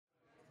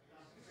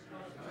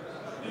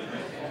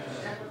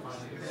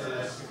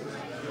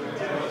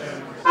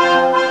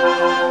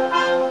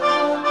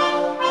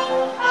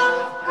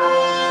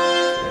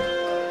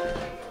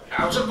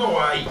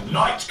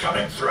night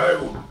coming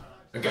through.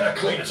 I'm gonna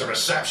clean it to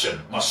reception.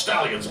 My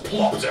stallions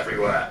plopped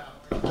everywhere.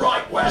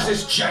 Right, where's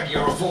this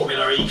Jaguar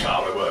Formula E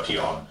car we're working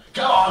on?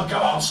 Go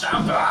on,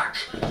 stand back.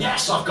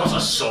 Yes, I've got a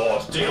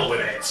sword. Deal with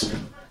it.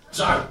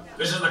 So,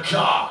 this is the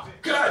car.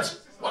 Good.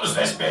 What does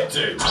this bit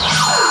do?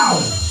 Ow!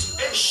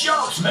 It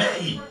shocked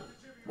me.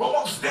 Well,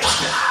 what's this?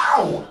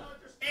 Ow!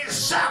 It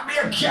zapped me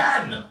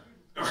again.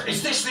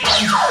 Is this the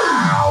end?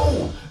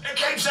 Ow! It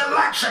keeps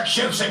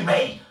electrocuting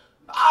me.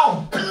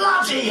 Oh,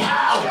 bloody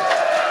hell!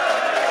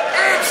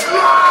 It's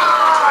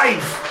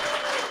live!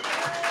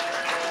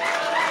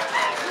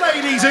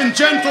 Ladies and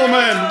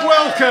gentlemen,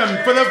 welcome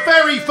for the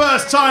very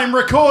first time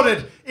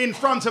recorded in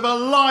front of a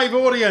live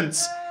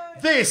audience.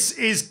 This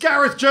is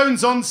Gareth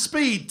Jones on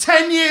Speed,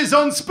 10 years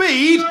on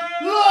Speed,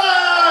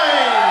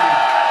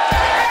 live!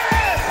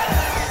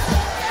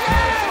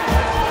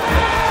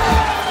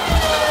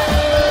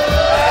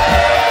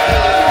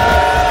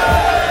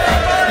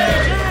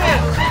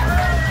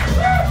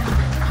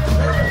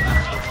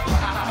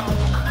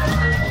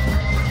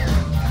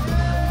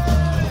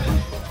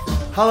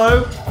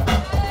 Hello.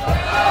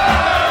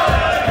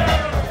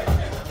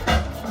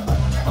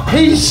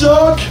 He's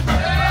Zog.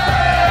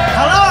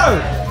 Hello.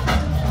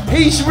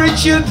 He's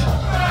Richard.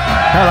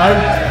 Hello.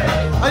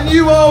 And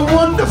you are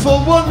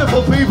wonderful,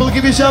 wonderful people.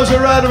 Give yourselves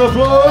a round of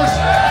applause.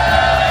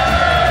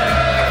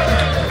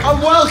 And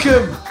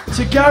welcome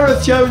to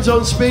Gareth Jones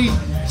on Speed,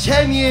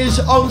 10 years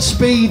on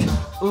Speed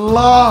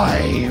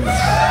live.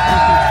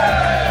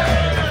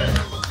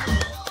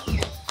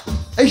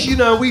 As you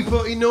know, we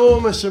put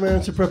enormous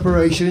amount of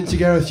preparation into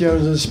Gareth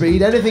Jones on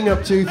Speed, anything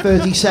up to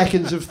 30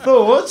 seconds of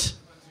thought.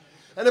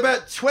 And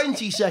about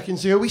 20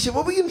 seconds ago, we said,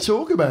 what are we going to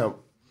talk about?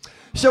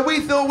 So we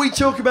thought we'd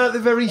talk about the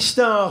very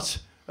start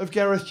of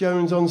Gareth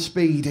Jones on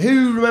Speed.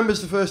 Who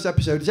remembers the first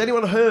episode? Has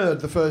anyone heard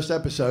the first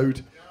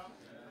episode?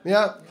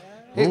 Yeah?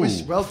 It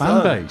was well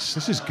done. Fan base,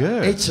 this is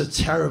good. It's a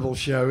terrible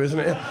show, isn't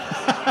it?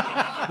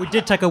 We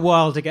did take a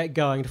while to get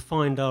going, to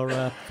find our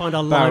line.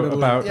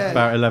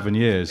 About 11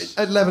 years.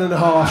 11 and a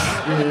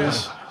half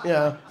years.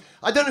 Yeah.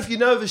 I don't know if you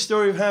know the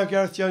story of how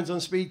Gareth Jones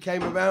on Speed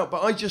came about,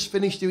 but I just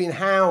finished doing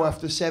How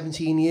after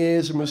 17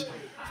 years and was...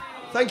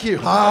 Thank you.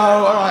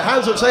 How. All right,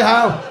 hands up, say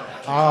How.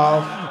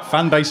 How.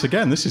 Fan base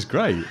again, this is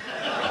great.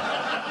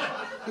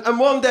 And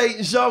one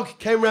day, Zog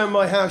came round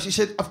my house. He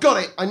said, I've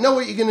got it. I know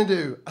what you're going to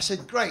do. I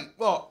said, great.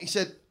 What? He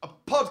said, a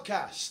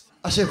podcast.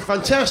 I said,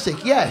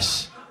 fantastic.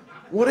 Yes.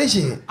 What is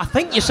it? I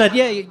think you said,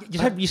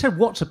 you said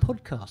what's a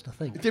podcast, I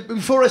think.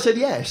 Before I said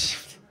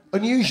yes.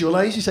 Unusual.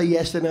 I usually say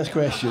yes, then ask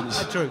questions.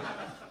 That's true.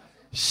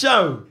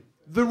 So,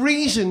 the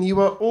reason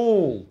you are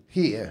all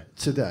here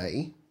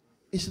today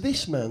is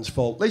this man's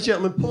fault. Ladies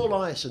and gentlemen, Paul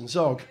Ireson,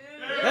 Zog.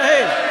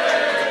 Hey!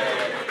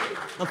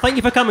 And thank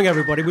you for coming,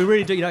 everybody. We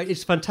really do. You know,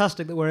 it's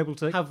fantastic that we're able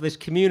to have this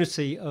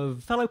community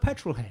of fellow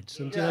petrol heads,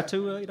 and and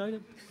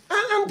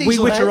we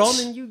diesel which are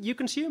heads. on, and you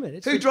consume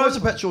it. Who drives a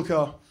petrol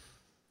car?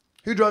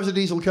 Who drives a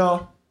diesel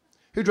car?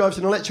 Who drives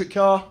an electric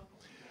car?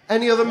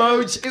 Any other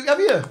modes? Have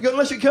you? You got an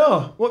electric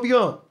car? What have you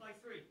got?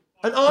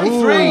 An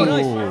i3. Oh,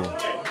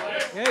 nice.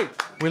 Hey.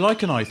 We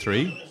like an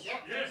i3.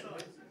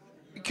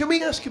 Can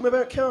we ask him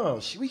about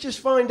cars? Should we just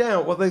find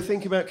out what they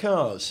think about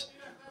cars?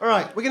 All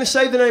right, we're going to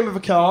say the name of a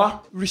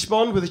car,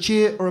 respond with a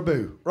cheer or a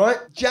boo, right?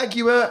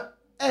 Jaguar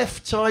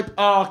F-Type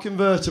R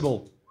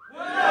convertible.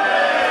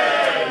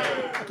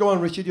 Go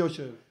on, Richard, your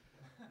turn.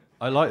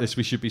 I like this.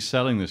 We should be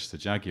selling this to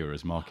Jaguar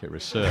as market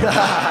research. All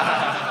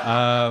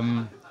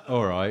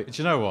right. Do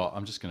you know what?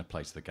 I'm just going to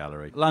play to the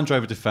gallery. Land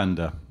Rover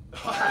Defender.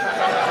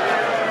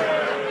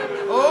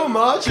 Oh,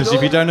 Marginal. Because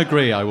if you don't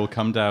agree, I will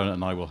come down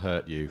and I will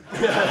hurt you.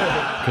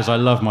 Because I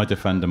love my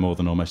Defender more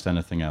than almost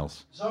anything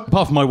else. Zog?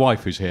 Apart from my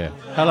wife, who's here.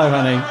 Hello,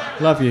 honey.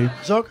 Love you.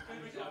 Zog?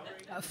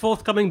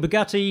 Forthcoming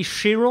Bugatti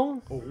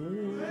Chiron.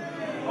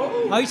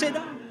 Oh, you said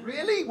that?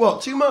 Really?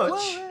 What, too much?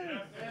 Well,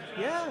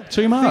 yeah.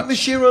 Too I much. think the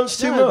Chiron's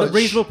too much. The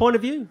reasonable point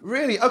of view.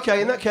 Really?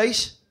 Okay, in that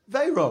case,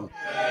 Veyron.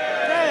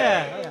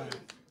 Yeah.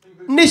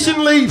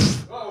 Nissan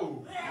Leaf.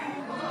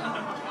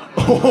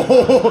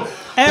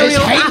 There's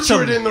Ariel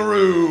hatred Atom. in the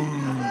room.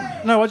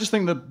 No, I just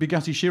think that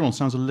Bugatti Chiron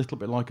sounds a little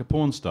bit like a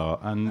porn star.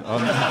 And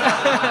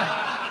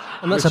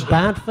And that's a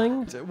bad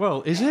thing?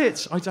 well, is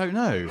it? I don't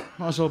know.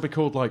 Might as well be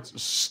called, like,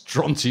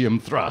 Strontium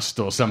Thrust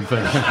or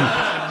something.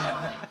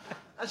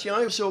 Actually,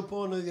 I saw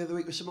porn the other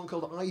week with someone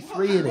called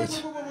i3 in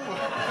it.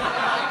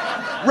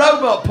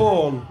 Robot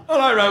porn. I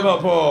like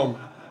robot porn.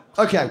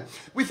 Okay,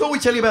 we thought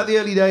we'd tell you about the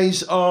early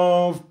days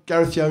of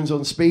Gareth Jones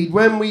on Speed.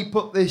 When we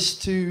put this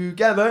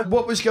together,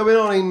 what was going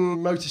on in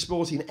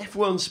motorsport, in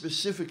F1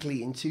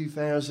 specifically, in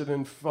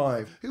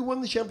 2005. Who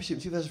won the championship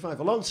in 2005?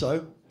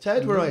 Alonso?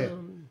 Ted, where are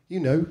you? You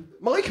know.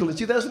 Michael in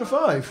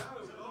 2005.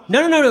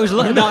 No.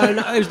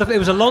 It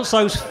was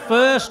Alonso's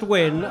first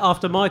win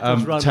after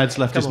Michael's run. Ted's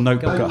left his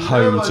notebook at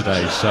home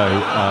today, so...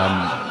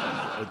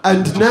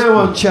 And now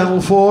on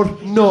Channel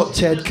 4, not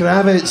Ted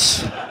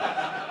Kravitz.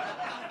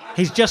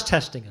 He's just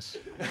testing us.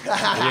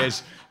 He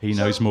is. He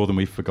knows more than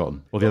we've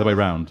forgotten. Or the other way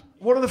round.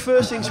 One of the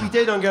first things we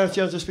did on Gareth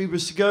Jones on Speed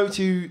was to go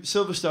to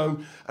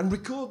Silverstone and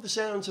record the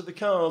sounds of the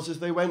cars as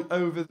they went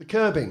over the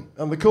curbing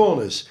and the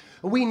corners.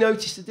 And we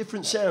noticed a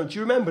different sound. Do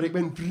you remember? It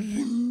went...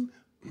 Vroom.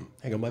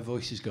 Hang on, my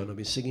voice is gone. I've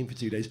been singing for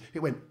 2 days. It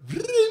went...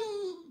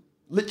 Vroom.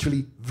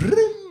 Literally...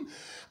 Vroom.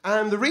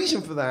 And the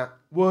reason for that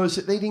was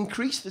that they'd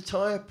increased the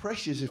tyre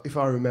pressures, if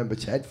I remember,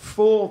 Ted,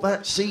 for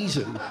that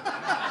season.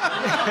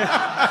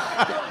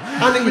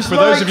 And it was For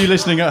those of you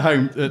listening at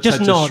home, just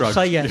Ted nod, shrugged.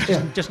 say yes.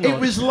 Just nod. It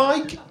was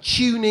like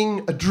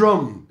tuning a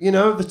drum, you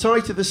know, the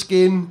tighter the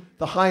skin,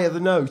 the higher the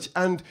note.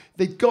 And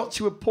they'd got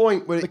to a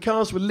point where the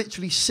cars were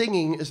literally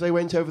singing as they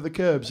went over the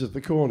curbs of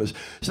the corners.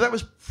 So that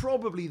was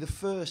probably the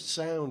first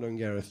sound on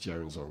Gareth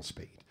Jones on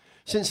Speed.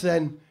 Since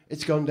then,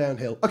 it's gone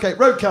downhill. Okay,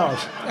 road cars.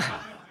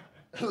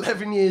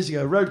 11 years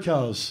ago, road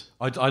cars.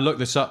 I looked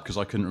this up because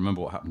I couldn't remember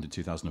what happened in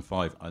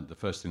 2005. The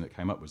first thing that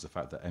came up was the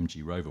fact that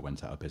MG Rover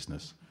went out of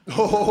business.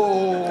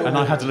 Oh! And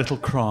I had a little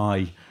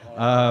cry.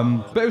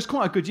 But it was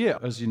quite a good year.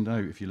 As you know,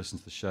 if you listen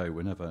to the show,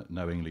 we're never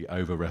knowingly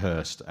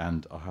over-rehearsed,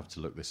 and I have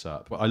to look this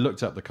up. But I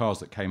looked up the cars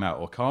that came out,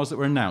 or cars that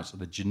were announced at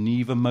the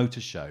Geneva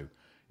Motor Show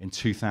in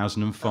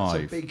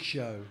 2005. That's a big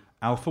show.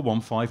 Alpha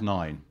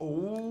 159.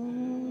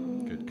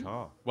 Ooh. Good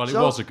car. Well, it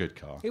So- was a good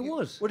car. It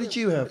was. What did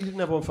you have? You didn't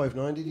have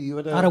 159, did you? You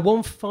had I had a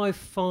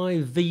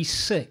 155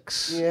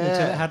 V6 Yeah.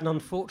 until it had an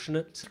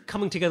unfortunate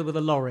coming together with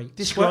a lorry.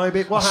 Describe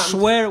it. What I happened?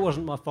 swear it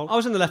wasn't my fault. I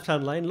was in the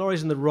left-hand lane,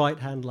 lorry's in the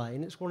right-hand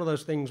lane. It's one of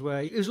those things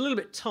where it was a little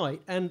bit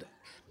tight and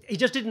he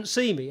just didn't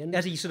see me. And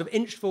as he sort of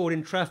inched forward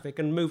in traffic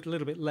and moved a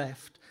little bit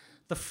left,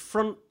 the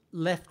front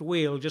left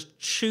wheel just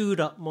chewed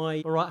up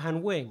my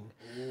right-hand wing.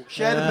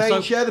 Share the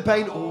pain, share the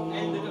pain.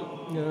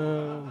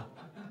 Ooh.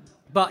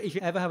 But if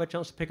you ever have a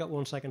chance to pick up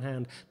one second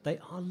hand, they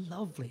are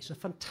lovely. It's a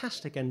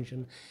fantastic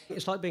engine.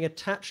 It's like being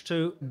attached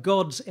to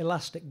God's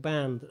elastic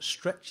band that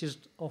stretches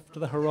off to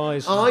the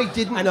horizon. I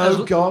didn't And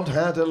know God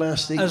had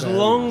elastic as bands.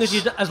 long as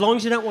you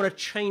don't want to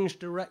change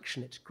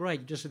direction, it's great.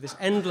 You just have this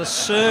endless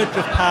surge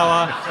of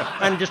power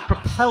and it just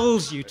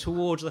propels you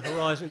towards the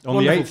horizon. It's a On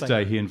the wonderful 8th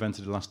thing. day, he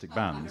invented elastic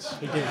bands.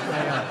 He did.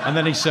 Yeah. And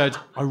then he said,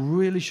 I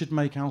really should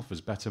make Alphas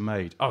better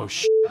made. Oh,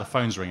 the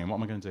phone's ringing. What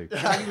am I going to do?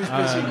 He was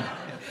busy.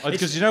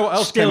 Because you know what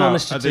else still came on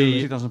out the at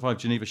the 2005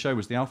 Geneva show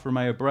was the Alfa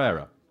Romeo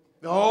Brera.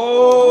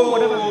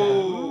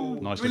 Oh!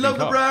 Nice Do we looking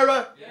love the car.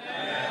 Brera?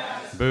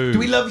 Boo. Do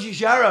we love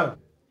Giugiaro?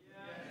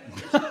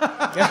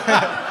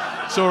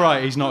 It's all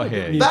right, he's not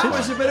here. That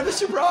was a bit of a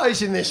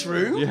surprise in this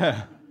room.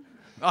 Yeah.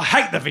 I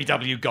hate the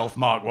VW Golf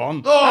Mark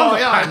 1. Oh,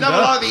 yeah, I never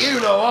like the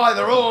Uno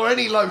either, or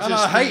any Lotus. And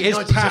I hate his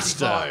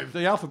 1975. pasta.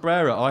 The Alfa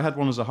Brera, I had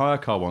one as a hire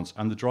car once,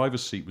 and the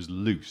driver's seat was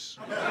loose.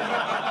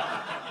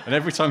 And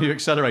every time you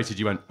accelerated,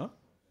 you went, oh.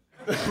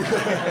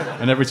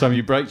 And every time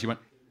you braked, you went,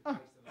 oh.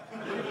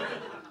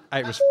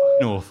 It was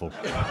f***ing awful.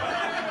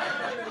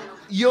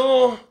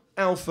 Your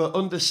Alpha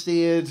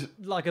understeered.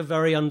 Like a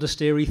very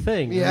understeery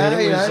thing. Yeah, I mean,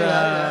 it was,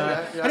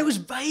 yeah. And it was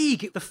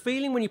vague. The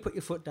feeling when you put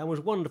your foot down was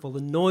wonderful.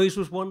 The noise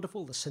was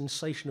wonderful. The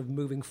sensation of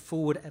moving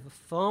forward ever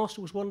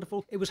faster was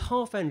wonderful. It was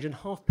half engine,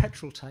 half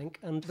petrol tank,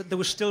 and there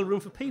was still room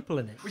for people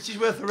in it. Which is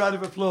worth a round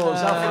of applause.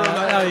 Alfa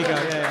Romeo. There you go.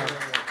 Yeah.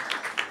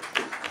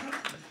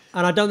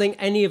 And I don't think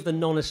any of the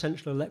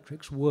non-essential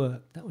electrics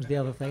worked. That was the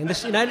other thing. And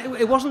this,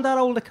 it wasn't that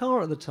old a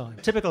car at the time.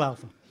 Typical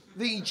Alfa.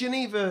 The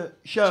Geneva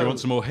show. Do you want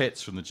some more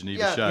hits from the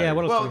Geneva show? Yeah,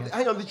 Well,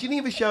 hang on. The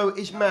Geneva show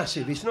is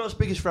massive. It's not as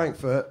big as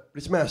Frankfurt, but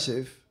it's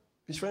massive.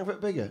 Is Frankfurt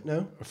bigger?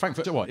 No?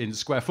 Frankfurt, what, in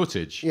square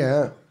footage?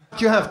 Yeah.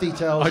 Do you have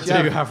details? I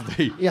do have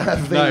the... You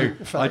have the No,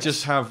 I facts.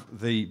 just have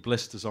the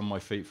blisters on my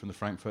feet from the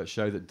Frankfurt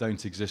show that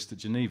don't exist at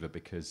Geneva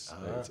because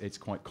it's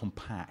quite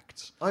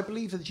compact. I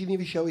believe that the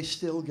Geneva show is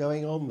still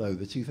going on, though.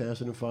 The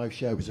 2005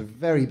 show was a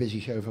very busy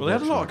show for Well, they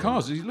had a lot of Volkswagen.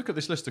 cars. You look at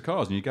this list of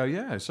cars and you go,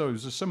 yeah. So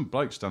there's some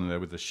bloke standing there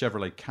with a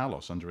Chevrolet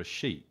Kalos under a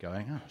sheet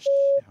going,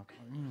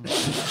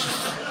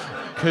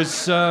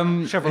 because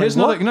here's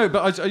what? another. No,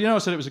 but I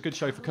said it was a good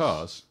show for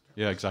cars.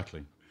 Yeah,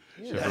 exactly.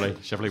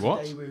 Chevrolet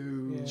what?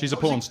 Daewoo. She's a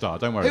porn star.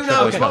 Don't worry. Who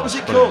knows? Chevrolet What Kalos, was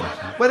it brilliant.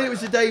 called? When it was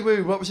the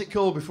Daewoo, what was it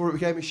called before it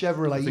became a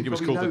Chevrolet? I think it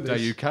was called the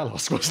Daewoo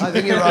Kalos, wasn't I it?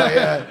 think you're right,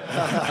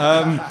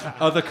 yeah.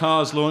 Other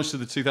cars launched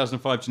at the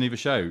 2005 Geneva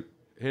show.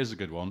 Here's a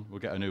good one. We'll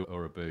get a new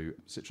or a boo.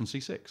 Citroen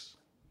C6.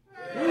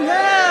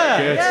 Yeah.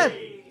 Good. Yeah.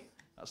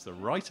 That's the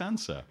right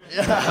answer.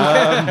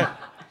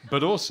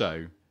 But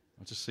also,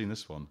 I've just seen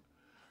this one.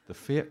 The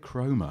Fiat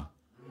Chroma.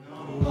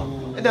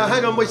 Now,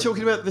 hang on, we're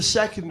talking about the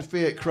second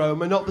Fiat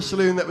Chroma, not the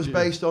saloon that was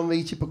based on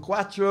the Tipo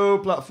Quattro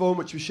platform,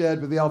 which was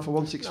shared with the Alfa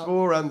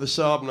 164 and the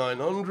Saab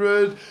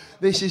 900.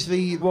 This is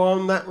the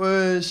one that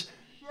was...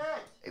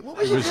 What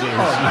was it?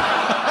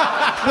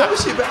 What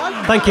was it?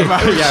 Thank you.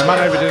 Yeah,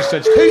 man over just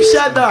said, Who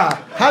said that?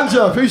 Hands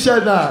up, who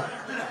said that?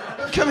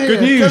 Come here.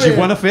 good news, come you've here.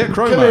 won a Fiat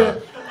Come Chroma.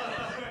 here.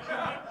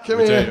 Come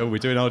here. We're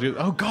doing audio.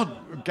 Oh,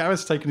 God,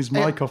 Gareth's taken his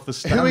mic off the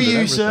stand. Who are and you,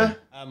 everything. sir?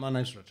 My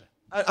name's Roger.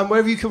 And where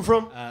have you come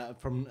from?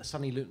 From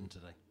sunny Luton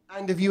today.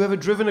 And have you ever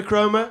driven a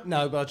Chroma?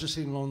 No, but I've just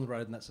seen them on the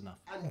road and that's enough.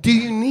 Do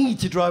you need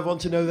to drive one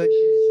to know that?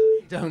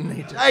 Don't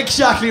need to.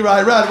 Exactly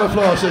right. Round of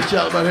applause, ladies and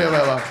gentlemen. Here we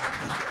are.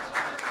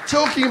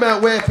 Talking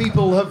about where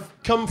people have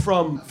come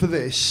from for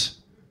this?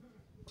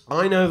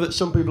 I know that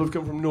some people have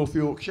come from North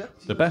Yorkshire.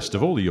 The best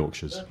of all the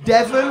Yorkshires.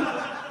 Devon.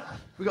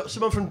 We got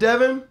someone from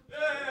Devon.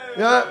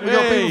 Yeah, we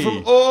got Hey.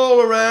 people from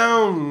all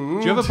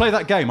around. Do you ever play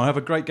that game? I have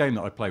a great game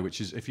that I play, which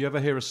is if you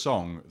ever hear a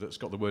song that's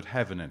got the word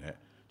heaven in it,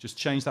 just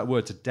change that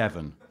word to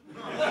Devon.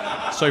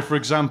 So, for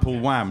example,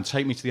 Wham,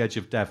 Take Me to the Edge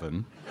of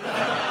Devon,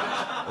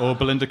 or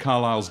Belinda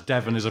Carlisle's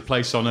Devon is a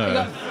Place on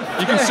Earth.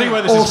 You can see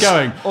where this Or is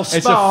going. or It's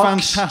a Sparks.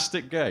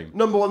 fantastic game.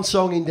 Number one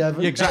song in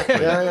Devon. Exactly.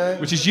 Yeah.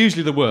 Which is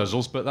usually the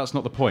Wurzels, but that's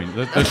not the point.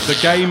 The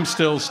game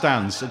still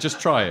stands. So just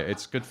try it.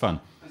 It's good fun.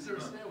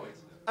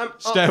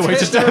 Stairway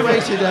to Stairway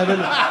to Devon.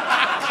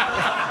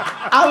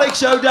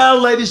 Alex O'Dell,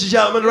 ladies and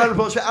gentlemen, a round of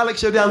applause for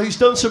Alex O'Dell, who's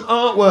done some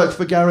artwork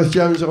for Gareth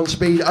Jones on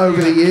Speed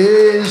over the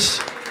years.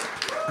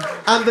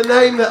 And the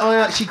name that I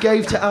actually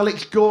gave to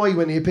Alex Goy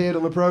when he appeared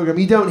on the programme,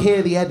 you don't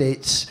hear the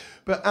edits,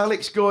 but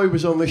Alex Goy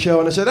was on the show,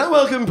 and I said,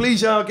 welcome,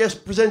 please, our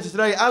guest presenter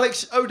today,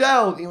 Alex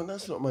O'Dell. He went,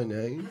 that's not my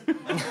name.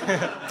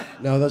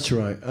 No, that's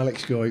right,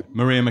 Alex Goy.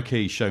 Maria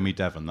McKee, Show Me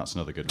Devon. That's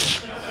another good one.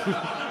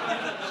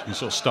 You can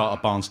sort of start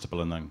at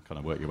Barnstaple and then kind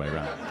of work your way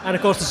around. And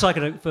of course, the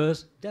psychedelic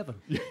first, Devon.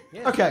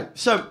 Okay,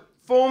 so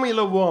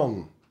Formula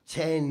One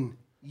 10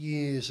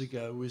 years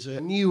ago was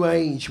a new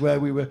age where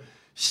we were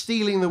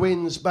stealing the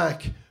wins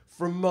back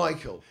from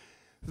Michael.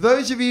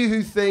 Those of you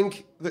who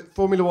think that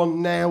Formula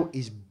One now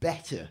is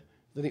better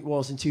than it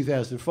was in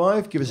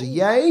 2005, give us a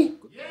yay.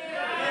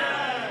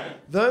 Yeah.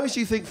 Those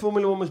who think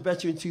Formula One was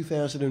better in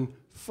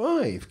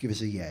 2005, give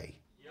us a yay.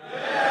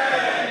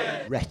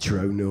 Yay.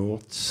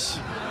 Retronauts.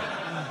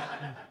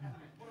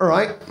 All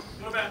right.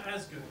 What about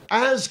as good?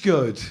 As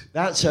good.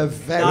 That's a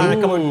very...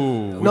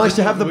 Ooh. Nice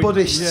to have the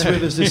Buddhists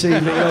with us this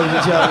evening, ladies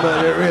and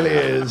gentlemen. It really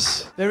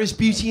is. There is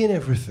beauty in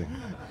everything.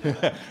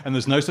 And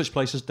there's no such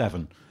place as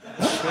Devon.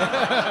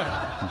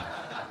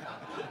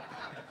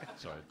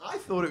 Sorry. I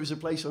thought it was a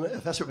place on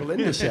earth. That's what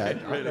Belinda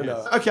said. I don't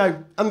know. Okay,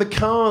 and the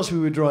cars we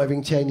were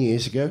driving 10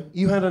 years ago,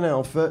 you had an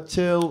Alpha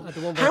till... had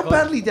the one How by-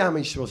 badly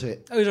damaged was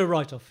it? It was a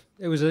write-off.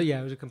 It was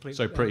a complete...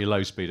 So pretty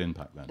low speed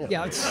impact then.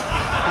 Yeah,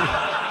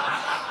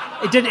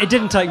 it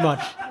didn't take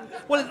much.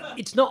 Well,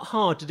 it's not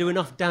hard to do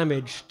enough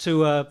damage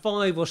to a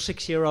 5 or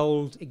 6 year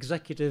old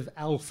executive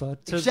Alpha.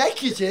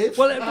 Executive?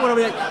 Well, what I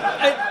mean,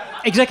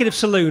 executive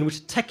saloon,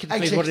 which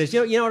technically is what it is.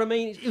 You know what I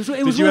mean? It was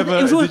Did worth, you it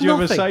was worth ever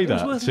nothing. say It was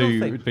that worth to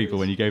nothing. people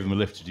when you gave them a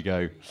lift? Did you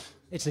go,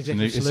 It's an it's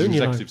executive an saloon,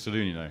 executive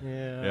saloon, you know?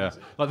 Yeah.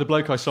 Like the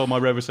bloke I sold my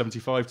Rover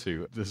 75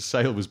 to, the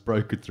sale was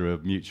brokered through a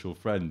mutual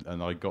friend,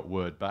 and I got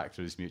word back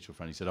through this mutual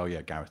friend. He said, "Oh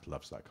yeah, Gareth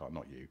loves that car,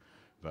 not you."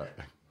 But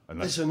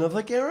and There's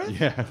another Gareth?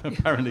 yeah,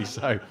 apparently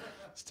so.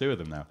 It's two of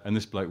them now. And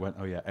this bloke went,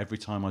 "Oh yeah, every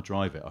time I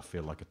drive it, I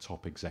feel like a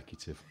top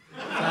executive."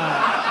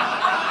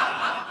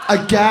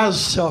 A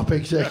Gaz top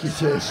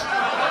executive.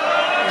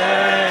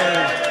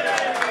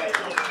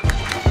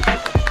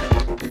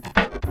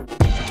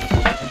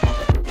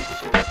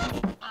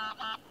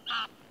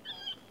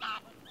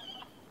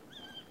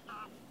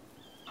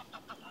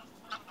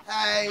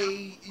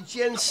 Hey,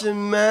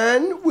 Jensen,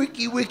 man.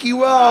 Wiki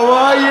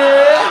wow,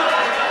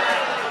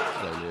 yeah?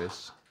 Hello,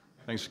 Lewis.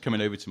 Thanks for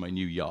coming over to my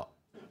new yacht.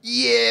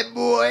 Yeah,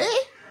 boy.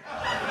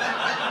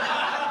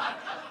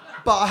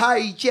 But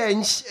hey,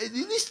 gents,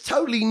 this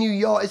totally new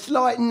yacht, it's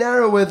like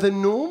narrower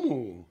than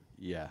normal.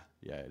 Yeah,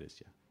 it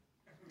is. Yeah,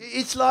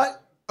 It's like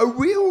a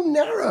real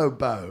narrow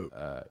boat.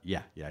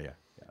 yeah. That's right.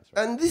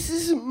 And this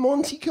isn't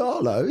Monte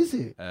Carlo, is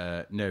it?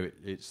 No,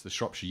 it's the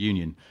Shropshire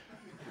Union.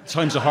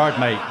 Times are hard,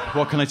 mate.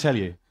 What can I tell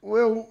you?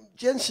 Well,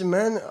 Jensen,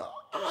 man,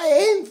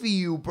 I envy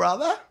you,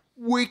 brother.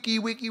 Wiki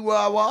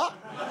wah wah.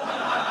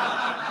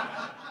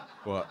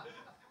 What?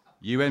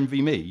 You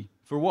envy me?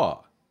 For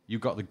what? You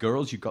got the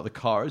girls, you got the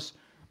cars.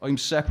 I'm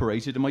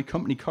separated and my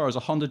company car is a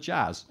Honda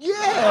Jazz. Yeah.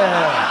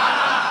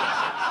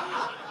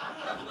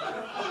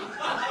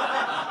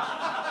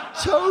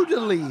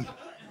 Totally.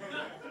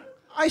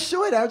 I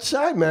saw it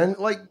outside, man,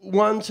 like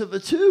 1 to the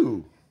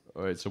 2.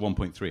 Or it's a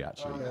 1.3,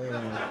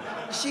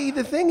 actually. See,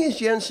 the thing is,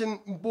 Jensen,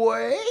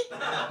 boy,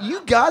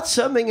 you got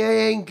something I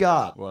ain't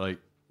got. Well, like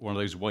one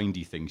of those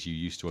windy things you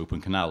used to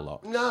open canal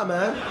locks. Nah,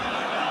 man.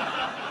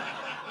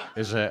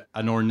 Is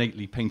an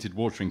ornately painted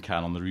watering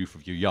can on the roof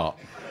of your yacht?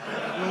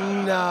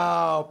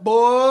 No,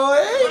 boy.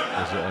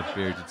 Is it a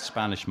bearded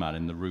Spanish man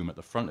in the room at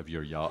the front of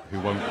your yacht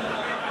who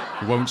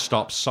won't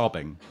stop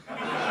sobbing?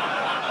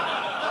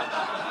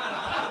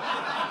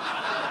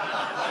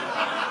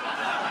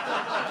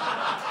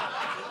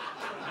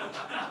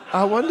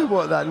 I wonder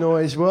what that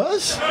noise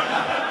was.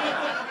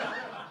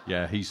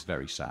 Yeah, he's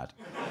very sad.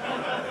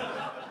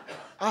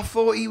 I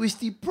thought he was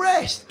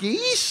depressed,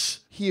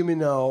 geese.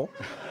 Humano.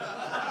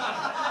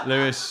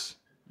 Lewis,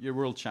 you're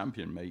world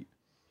champion, mate.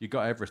 You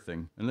got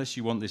everything. Unless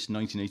you want this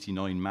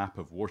 1989 map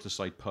of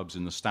waterside pubs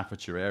in the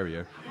Staffordshire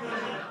area,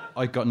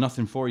 I got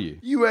nothing for you.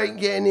 You ain't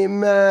getting it,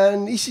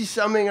 man. This is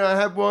something I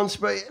had once,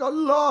 but I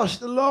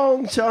lost a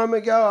long time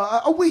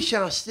ago. I wish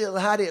I still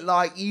had it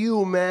like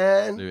you,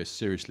 man. Lewis,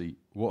 seriously,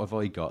 what have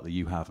I got that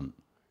you haven't?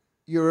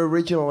 Your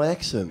original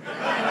accent.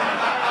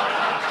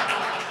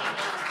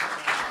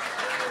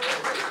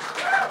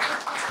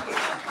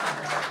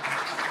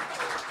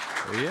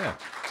 Well, yeah.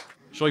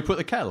 Shall I put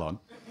the kettle on?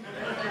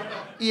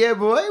 Yeah,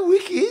 boy,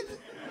 wicked.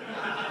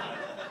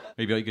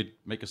 Maybe I could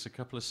make us a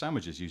couple of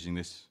sandwiches using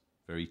this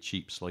very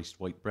cheap sliced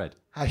white bread.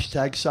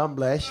 Hashtag sun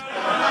blessed.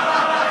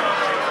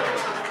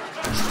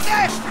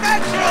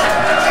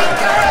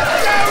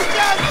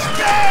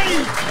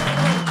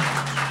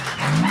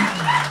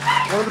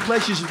 One of the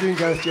pleasures of doing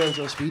Gareth Jones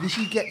on Speed is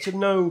you get to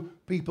know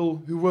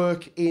people who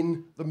work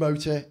in the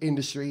motor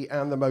industry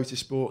and the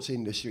motorsports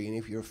industry. And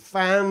if you're a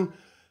fan,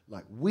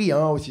 like we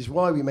are, which is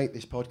why we make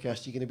this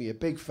podcast, you're going to be a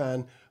big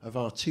fan of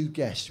our two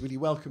guests. Will you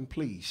welcome,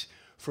 please,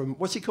 from,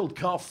 what's it called,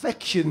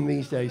 Carfection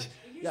these days?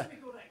 Yeah.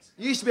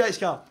 It used to be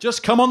X-Car.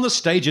 Just come on the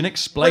stage and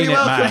explain Will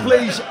you it, welcome, man.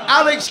 please,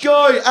 Alex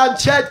Goy and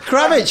Ted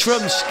Kravitz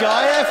from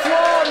Sky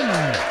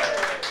F1.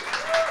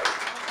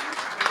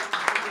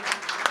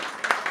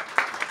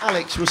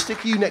 Alex, we'll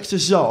stick you next to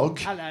Zog.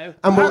 Hello.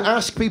 And we'll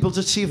ask people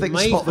to see if they can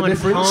May spot the find it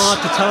difference.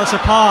 hard to tell us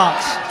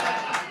apart.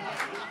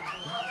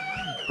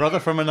 Brother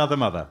from another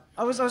mother.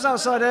 I was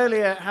outside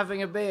earlier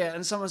having a beer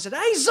and someone said,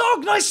 "Hey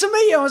Zog, nice to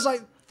meet you." I was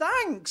like,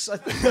 "Thanks." I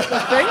think.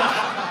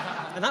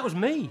 And that was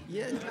me.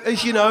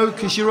 As you know,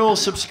 because you're all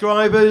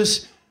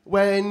subscribers,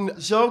 when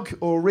Zog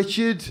or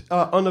Richard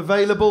are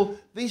unavailable,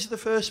 these are the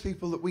first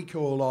people that we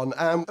call on.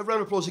 A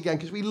round of applause again,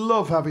 because we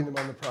love having them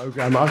on the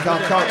programme. I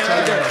can't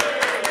tell you.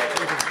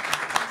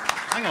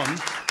 Hang on,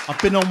 I've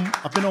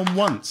been on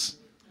once,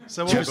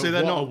 so obviously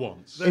they're not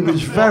once. It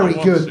was very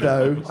good,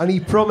 though, and he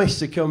promised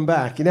to come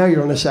back. And now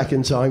you're on a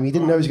second time. He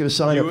didn't know he was going to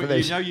sign up for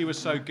this. You know you were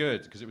so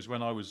good, because it was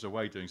when I was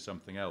away doing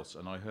something else,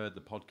 and I heard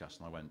the podcast,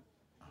 and I went,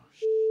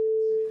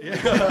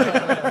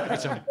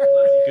 it's a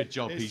bloody good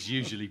job. He's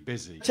usually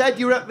busy. Ted,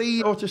 you're at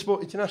the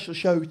Autosport International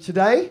show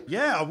today.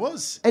 Yeah, I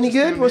was. Any Just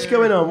good? down What's here.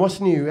 going on? What's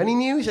new? Any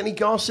news? Any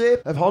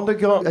gossip? Have Honda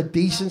got a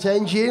decent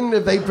engine?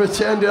 Have they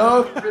turned it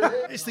off?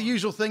 It's the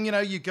usual thing, you know,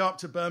 you go up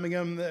to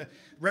Birmingham, the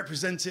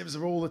representatives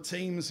of all the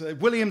teams.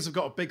 Williams have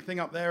got a big thing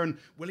up there, and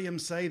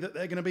Williams say that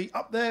they're going to be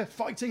up there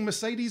fighting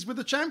Mercedes with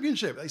the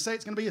championship. They say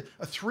it's going to be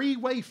a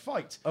three-way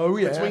fight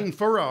between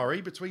Ferrari,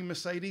 between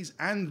Mercedes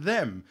and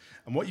them.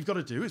 And what you've got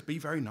to do is be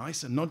very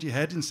nice and nod your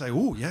head and say,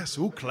 "Oh, yes,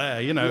 oh,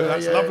 Claire, you know,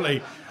 that's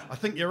lovely. I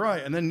think you're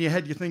right." And then in your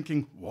head you're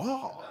thinking,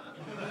 what?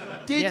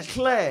 Did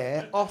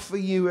Claire offer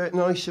you a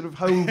nice sort of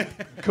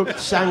home-cooked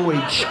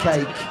sandwich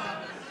cake?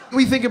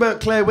 We think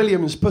about Claire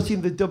Williams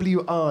putting the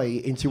W-I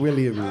into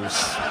Williams.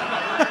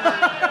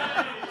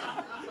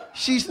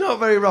 She's not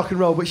very rock and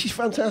roll, but she's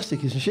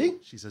fantastic, isn't she?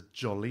 She's a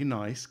jolly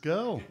nice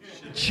girl.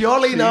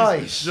 Jolly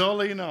nice.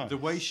 Jolly nice. The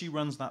way she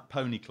runs that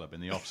pony club in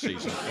the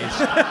off-season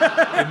is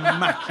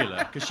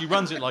immaculate, because she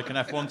runs it like an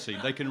F1 team.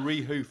 They can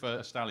re-hoof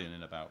a stallion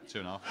in about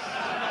 2.5.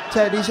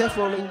 Ted, is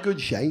F1 in good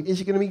shape? Is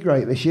it going to be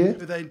great this year?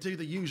 They do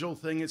the usual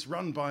thing. It's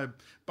run by a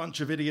bunch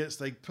of idiots.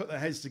 They put their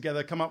heads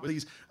together, come up with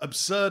these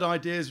absurd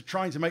ideas of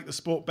trying to make the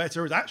sport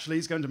better. It actually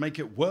is going to make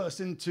it worse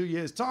in 2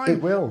 years' time.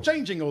 It will.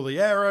 Changing all the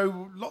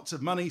aero, lots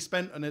of money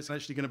spent, and it's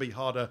actually going to be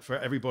harder for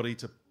everybody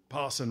to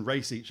pass and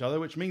race each other,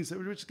 which means that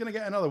we're just going to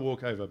get another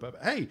walkover. But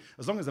hey,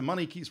 as long as the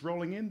money keeps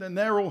rolling in, then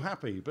they're all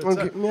happy. But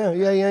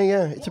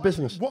Yeah. It's a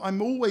business. what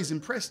I'm always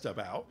impressed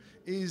about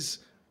is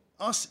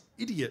us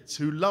idiots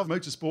who love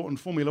motorsport and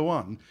Formula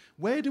One.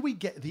 Where do we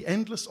get the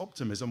endless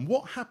optimism?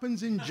 What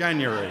happens in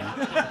January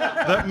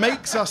that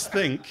makes us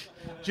think,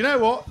 do you know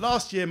what?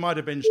 Last year might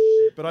have been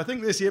shit, but I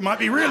think this year might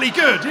be really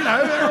good. You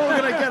know, they're all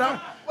going to get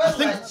up. I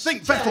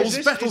think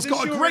Vettel's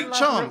got a great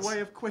chance.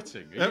 Way of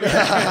quitting.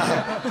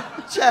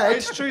 Ted,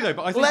 It's true though,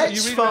 but I think let's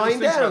you really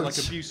find think about out. like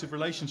abusive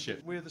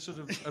relationship. We're the sort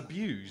of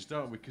abused,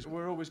 aren't we? Because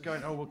we're always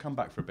going, "Oh, we'll come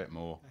back for a bit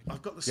more."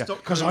 I've got the stock.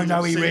 Because I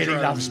know he really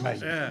loves me.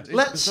 Yeah.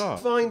 Let's bizarre.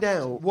 find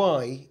out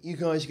why you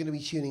guys are going to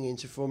be tuning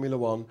into Formula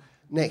One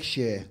next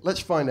year. Let's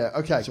find out.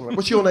 Okay, so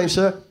what's your name,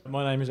 sir?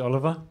 My name is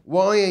Oliver.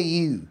 Why are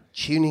you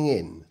tuning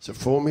in to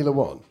Formula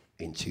One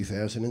in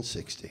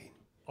 2016?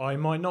 I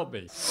might not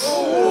be.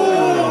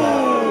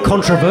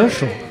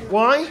 Controversial.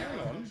 Why?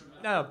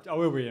 No, I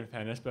will be in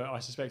fairness, but I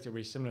suspect it'll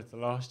be similar to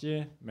last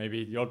year.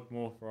 Maybe the odd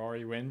more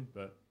Ferrari win,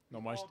 but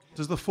not much.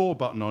 Does the 4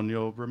 button on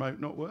your remote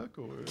not work?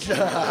 Or it's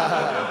just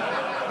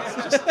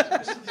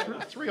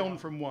 3 on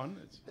from 1.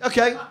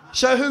 Okay,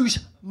 so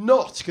who's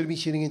not going to be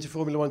tuning into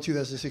Formula One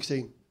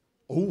 2016?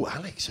 Oh,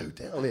 Alex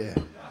O'Dell here.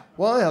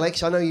 Why,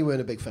 Alex? I know you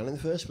weren't a big fan in the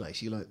first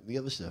place. You like the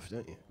other stuff,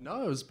 don't you?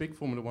 No, I was a big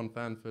Formula One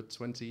fan for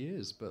 20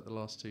 years, but the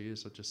last 2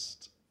 years I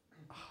just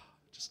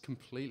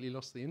completely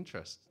lost the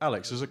interest.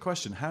 Alex, there's a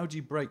question. How do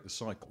you break the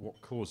cycle? What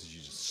causes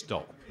you to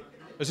stop?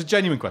 It's a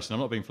genuine question.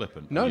 I'm not being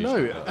flippant. No,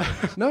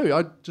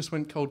 I just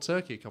went cold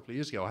turkey a couple of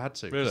years ago. I had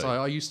to. 'Cause Really?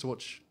 I used to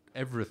watch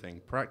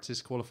everything,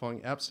 practice, qualifying,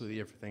 absolutely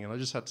everything, and I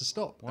just had to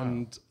stop. Wow.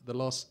 And the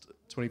last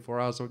 24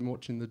 hours I've been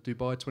watching the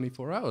Dubai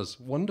 24 Hours.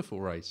 Wonderful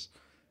race.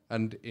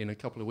 And in a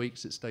couple of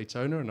weeks it's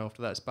Daytona, and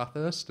after that it's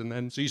Bathurst, and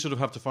then... So you sort of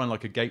have to find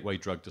like a gateway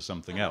drug to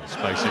something else,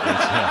 basically.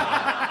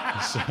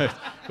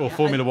 Well,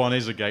 Formula One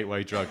is a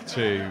gateway drug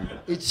to...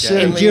 It's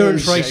certainly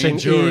Endurance is. racing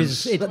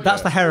Endurance.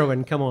 that's the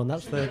heroin. Come on,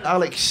 that's the.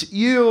 Alex,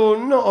 you're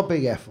not a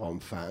big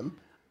F1 fan.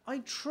 I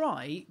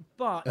try,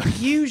 but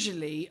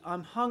usually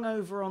I'm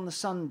hungover on the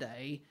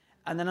Sunday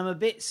and then I'm a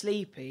bit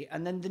sleepy,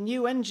 and then the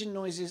new engine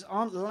noises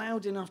aren't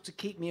loud enough to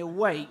keep me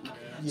awake.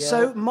 Yeah.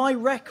 So my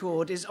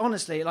record is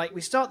honestly, like,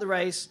 we start the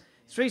race,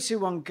 3, 2,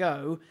 1,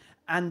 go,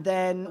 and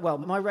then, well,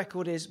 my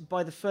record is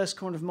by the first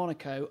corner of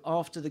Monaco,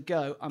 after the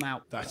go, I'm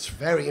out. That's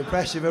very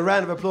impressive. A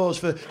round of applause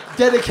for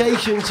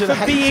dedication to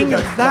the Being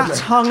that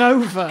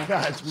hungover.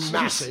 That's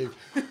massive.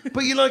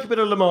 But you like a bit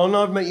of Le Mans.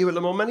 I've met you at Le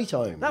Mans many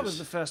times. That was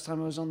the first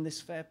time I was on this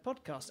fair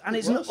podcast, and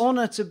it's was? an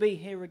honour to be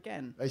here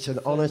again. It's an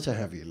honour to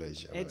have you,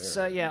 Liz. It's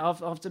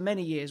after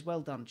many years. Well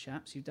done,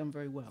 chaps. You've done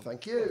very well.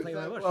 Thank you. Thank you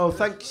very much. Well,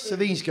 thanks to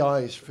these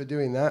guys for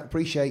doing that.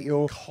 Appreciate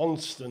your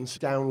constant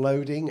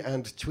downloading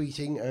and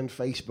tweeting and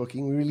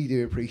Facebooking. We really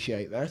do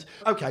appreciate that.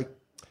 Okay,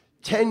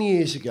 10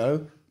 years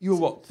ago, you were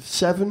what,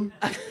 7?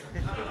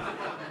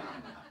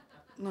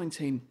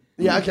 19.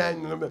 Yeah, okay.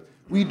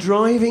 Were you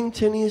driving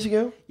 10 years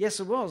ago? Yes,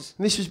 I was.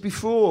 And this was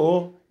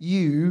before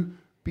you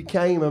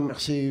became a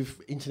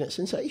massive internet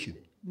sensation.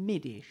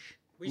 Mid-ish.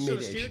 Were you still a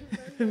Mid-ish.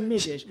 student?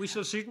 Mid-ish. Were you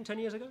still a student 10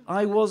 years ago?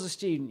 I was a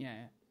student,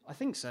 yeah. I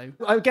think so.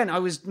 Again, I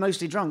was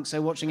mostly drunk, so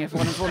watching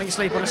F1 and falling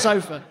asleep on a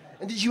sofa.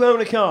 And did you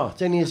own a car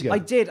 10 years ago? I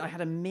did. I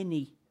had a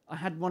Mini. I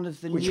had one of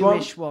the Which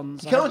newish one?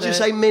 ones. You I can't had just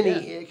the- say mini Yeah.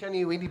 here, can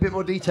you? We need a bit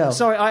more detail.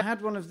 Sorry, I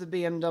had one of the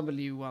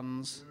BMW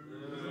ones.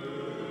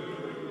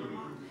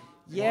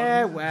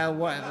 Yeah, well,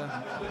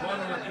 whatever.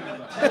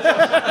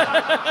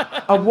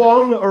 A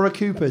 1 or a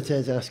Cooper,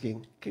 Ted's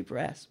asking. Cooper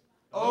S.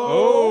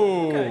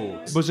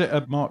 Was it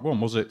a Mark 1?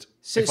 Was it...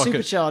 if I could-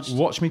 Supercharged.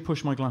 Watch me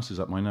push my glasses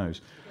up my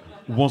nose.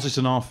 Was it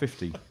an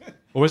R50?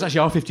 Or was it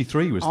actually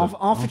R53? Was the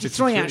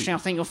R53, actually, I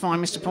think you'll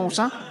find, Mr.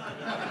 Porter.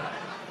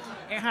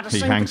 It had a He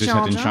hangs his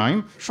head in supercharger,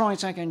 shame.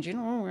 Tri-Tech engine.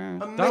 Oh,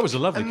 yeah. That was a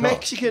lovely car.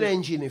 Mexican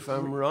engine, if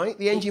I'm right.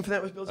 The engine for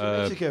that was built in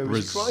Mexico. It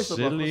was a Chrysler block, wasn't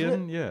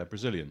Brazilian? it? Yeah,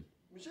 Brazilian.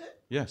 Was it?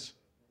 Yes.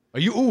 Are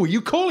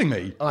you calling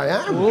me? I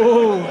am.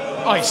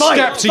 I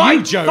step to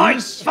you,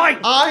 Jones.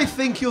 I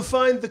think you'll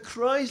find the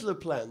Chrysler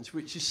plant,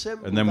 which is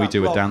assembled. And then we that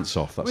do a block,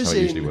 dance-off. That's was how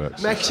it usually in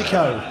works.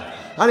 Mexico.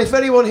 And if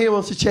anyone here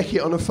wants to check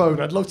it on a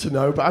phone, I'd love to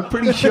know, but I'm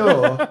pretty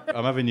sure.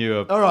 I'm having you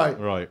a... All right.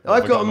 Right.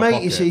 I've got a in my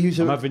mate, you pocket? see, who's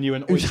I'm having you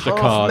an who's Oyster half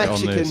card on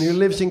Mexican this. who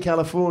lives in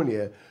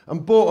California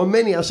and bought a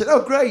Mini. I said, "Oh,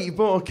 great, you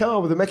bought a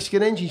car with a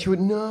Mexican engine." She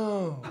went,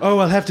 "No." Oh,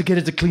 I'll have to get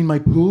it to clean my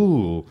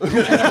pool.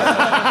 Anyone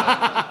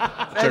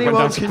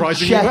down can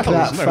surprisingly check well.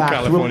 that There's no fact.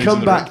 We'll Californians come in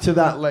the back room. to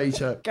that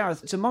later.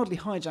 Gareth, to mildly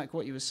hijack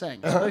what you were saying,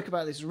 I spoke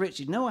about this with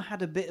Richard. No, I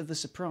had a bit of a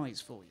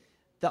surprise for you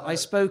that I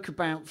spoke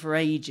about for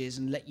ages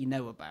and let you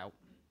know about.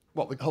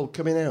 What, the whole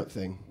coming out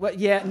thing? Well,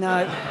 yeah,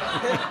 no.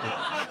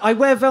 I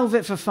wear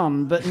velvet for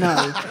fun, but no.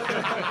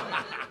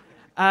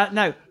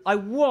 No, I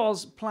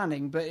was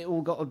planning, but it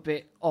all got a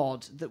bit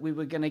odd that we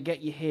were going to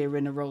get you here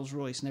in a Rolls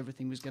Royce and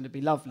everything was going to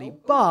be lovely.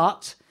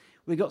 But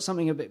we got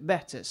something a bit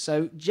better.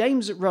 So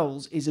James at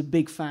Rolls is a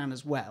big fan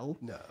as well.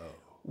 No.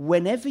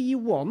 Whenever you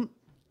want,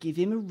 give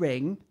him a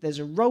ring. There's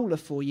a roller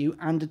for you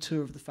and a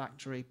tour of the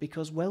factory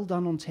because well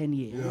done on 10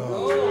 years.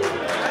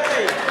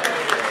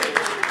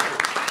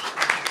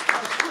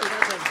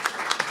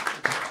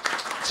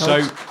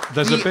 So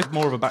there's a bit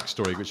more of a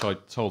backstory, which I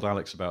told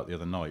Alex about the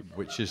other night,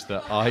 which is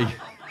that I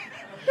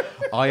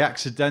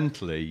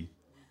accidentally...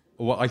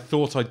 Well, I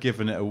thought I'd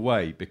given it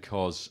away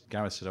because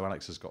Gareth said, "Oh,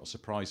 Alex has got a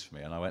surprise for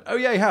me." And I went, "Oh,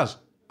 yeah, he has."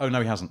 "Oh,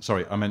 no, he hasn't.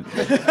 Sorry, I meant..." So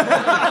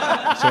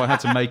I had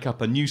to make up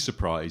a new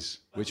surprise,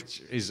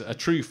 which is a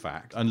true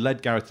fact, and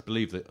led Gareth to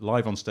believe that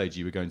live on stage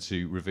you were going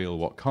to reveal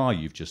what car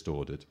you've just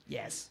ordered.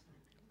 Yes.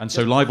 And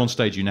so live on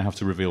stage you now have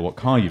to reveal what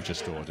car you've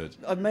just ordered.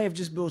 I may have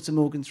just bought a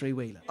Morgan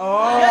three-wheeler.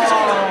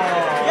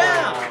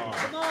 Yeah!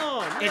 Come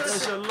on!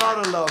 There's a lot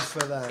of love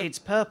for that. It's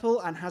purple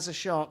and has a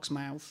shark's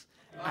mouth.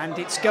 And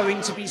it's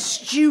going to be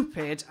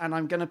stupid, and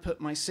I'm going to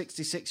put my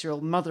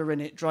 66-year-old mother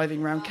in it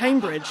driving around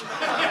Cambridge.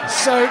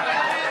 So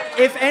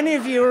if any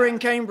of you are in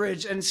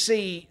Cambridge and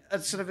see a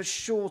sort of a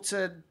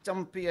shorter,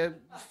 dumpier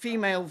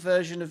female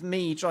version of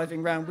me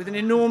driving around with an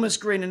enormous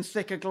grin and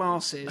thicker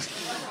glasses,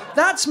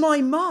 that's my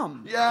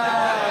mum.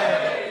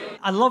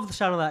 I love the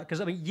sound of that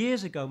because, I mean,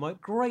 years ago, my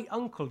great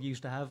uncle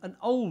used to have an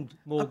old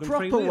Morgan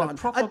proper three-wheeler, one. A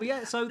proper,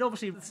 yeah. So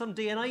obviously some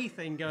DNA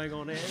thing going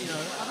on here. You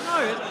know,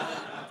 I don't know.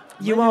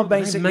 You are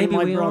basically maybe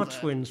my we brother. are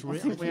twins. I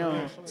think we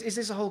are. Is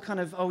this a whole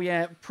kind of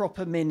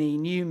proper Mini,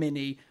 new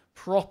Mini,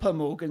 proper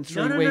Morgan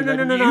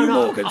three-wheeler, No.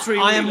 Morgan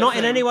three-wheeler? I am not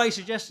in any way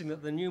suggesting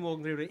that the new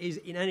Morgan three-wheeler is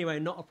in any way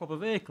not a proper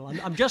vehicle.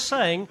 I'm just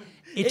saying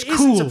it's It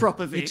cool. isn't a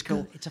proper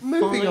vehicle. It's a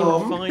Moving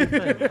on. fine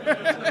thing.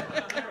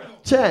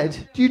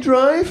 Ted, do you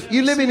drive?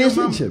 You live in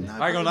Islington.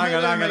 Hang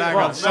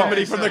on.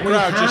 Somebody from the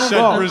crowd just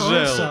said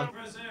Brazil.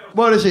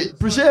 What is it?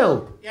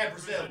 Brazil? Yeah,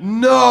 Brazil.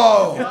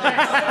 No!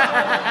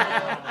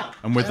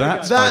 And with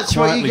that, That's I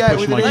what you quietly get push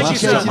with my an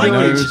glasses educated up my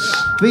knowledge.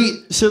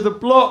 nose. So the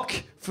block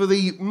for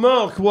the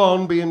Mark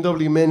 1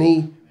 BMW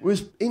Mini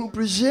was in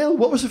Brazil.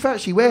 What was the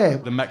factory? Where?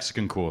 The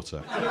Mexican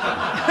Quarter.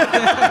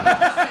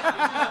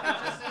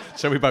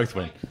 So we both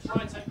win.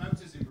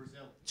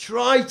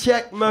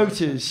 Tritech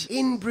Motors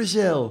in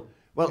Brazil.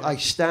 Well, I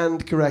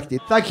stand corrected.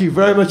 Thank you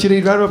very much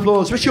indeed. Round of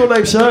applause. What's your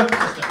name, sir?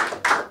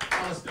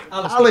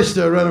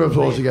 Alistair. Round of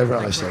applause again for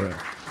Alistair.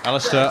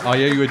 Alistair,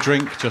 I owe you a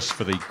drink just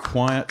for the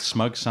quiet,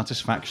 smug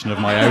satisfaction of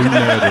my own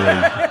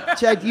nerdery.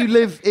 Ted, you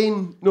live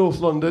in North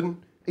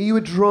London. Are you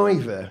a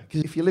driver?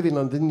 Because if you live in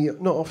London, you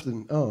not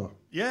often are.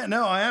 Yeah,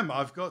 no, I am.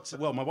 I've got,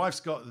 well, my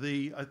wife's got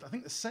I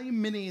think the same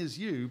Mini as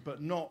you,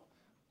 but not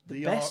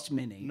the best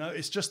Mini. No,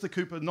 it's just the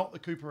Cooper, not the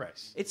Cooper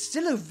S. It's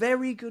still a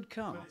very good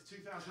car.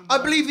 I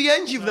believe the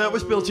engine for that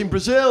was built in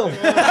Brazil.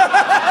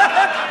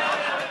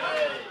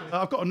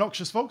 I've got a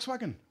noxious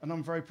Volkswagen, and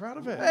I'm very proud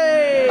of it.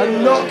 Hey!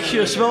 A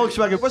noxious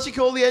Volkswagen. What's it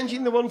called, the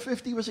engine? The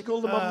 150? What's it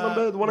called, the model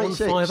number? The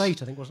 186?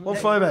 158, I think, wasn't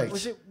it? 158.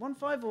 Was it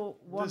 15 or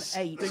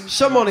 18?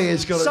 Someone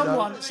here's got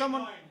it.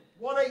 Someone.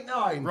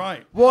 189.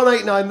 Right.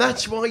 189.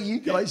 That's why you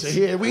guys are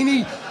here. We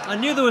need... I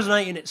knew there was an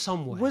 8 in it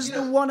somewhere. Was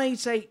the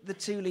 188 the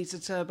 2-litre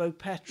turbo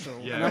petrol?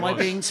 Yeah, and am I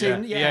being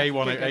too... Yeah, the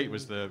A188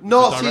 was the...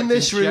 Not the in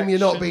this room, you're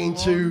not being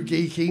one. too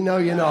geeky. No,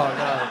 you're not.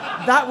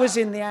 No. That was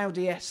in the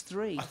Audi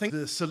S3. I think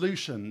the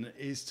solution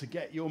is to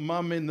get your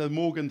mum in the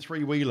Morgan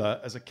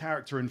three-wheeler as a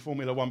character in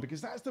Formula One,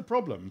 because that's the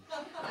problem.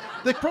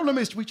 The problem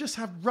is we just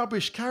have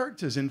rubbish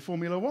characters in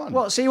Formula One.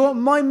 What, so you want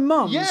my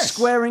mum Yes.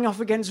 squaring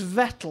off against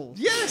Vettel?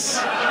 Yes!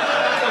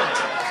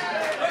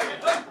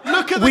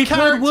 Look at the We've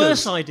characters. heard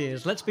worse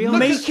ideas, let's be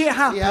honest. Make it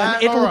happen. Yeah,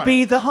 It'll all right.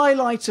 be the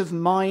highlight of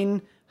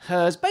mine,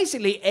 hers,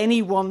 basically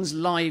anyone's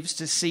lives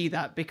to see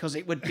that, because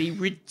it would be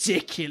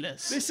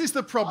ridiculous. This is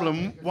the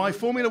problem why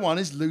Formula One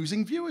is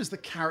losing viewers. The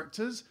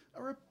characters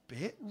are a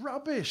bit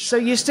rubbish. So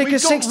you stick a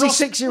We've got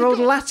 66-year-old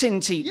we got-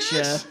 Latin teacher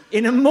Yes.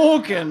 in a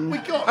Morgan.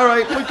 We've got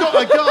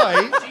a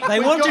guy. They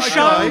we've want got a a show.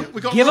 guy,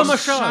 we've got Give them a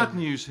Ross- show. Sad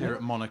news here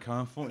at Monaco.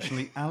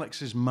 Unfortunately,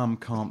 Alex's mum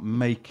can't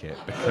make it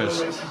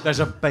because there's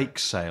a bake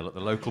sale at the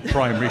local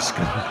primary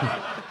school.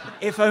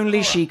 If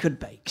only she could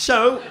bake.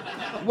 So,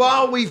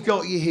 while we've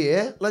got you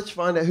here, let's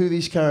find out who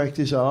these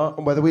characters are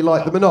and whether we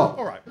like them or not.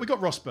 All right, we've got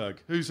Rosberg,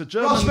 who's a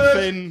German Rosberg.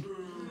 Finn.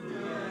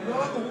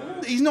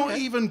 He's not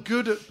even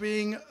good at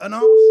being an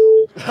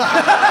arsehole.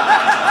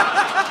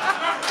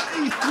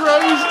 He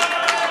throws...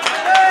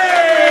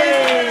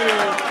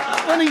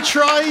 When he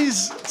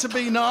tries to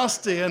be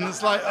nasty and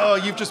it's like, oh,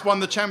 you've just won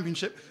the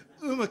championship.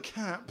 Ooh, a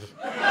cap.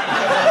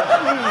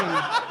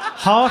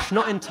 Harsh,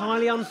 not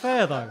entirely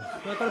unfair, though.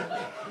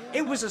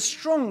 It was a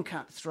strong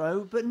cap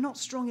throw, but not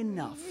strong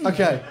enough.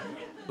 Okay,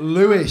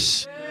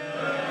 Lewis.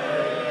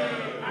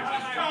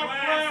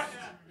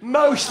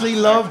 Mostly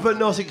love, but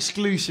not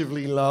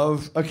exclusively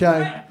love.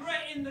 Okay.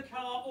 In the car,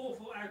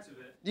 awful out of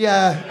it.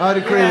 Yeah, I'd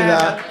agree with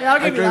that. Yeah, I'll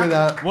give you agree with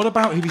that. What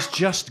about if he's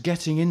just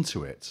getting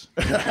into it?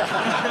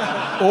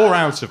 Or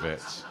out of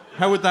it?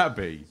 How would that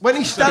be? When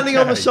he's standing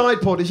on the Okay.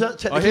 side pod, is that I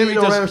technically hear he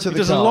not does, out of he the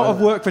does car? a lot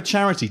of work for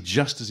charity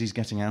just as he's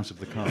getting out of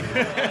the car.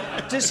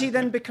 Does he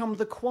then become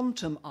the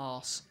quantum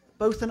arse?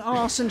 Both an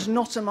arse and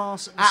not an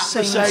arse at At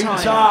the same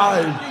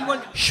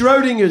time.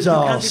 Schrodinger's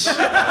arse. Can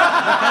be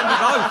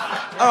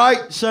both. All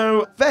right,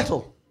 so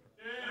Vettel.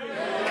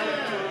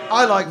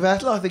 I like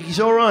Vettel. I think he's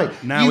all right.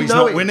 Now You he's know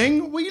not it.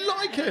 winning, we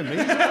like him.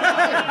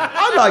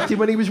 I liked him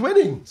when he was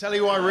winning. Tell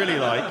you what I really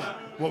like.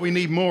 What we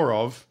need more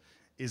of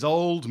is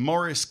old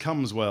Morris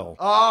Cumswell.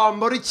 Ah,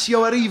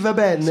 Maurizio arriva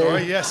bene.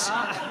 Sorry, yes.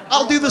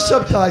 I'll do the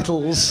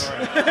subtitles.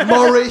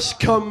 Morris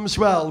comes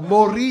well.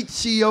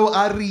 Maurizio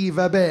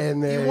arriva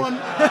bene.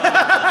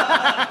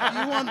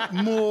 You want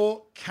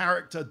more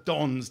character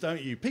dons,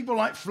 don't you? People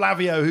like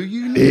Flavio, who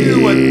you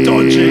knew were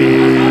dodgy,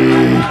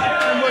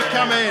 and would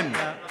come in.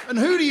 And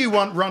who do you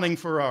want running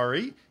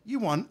Ferrari? You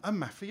want a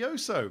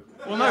mafioso.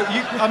 Well, no,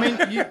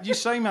 you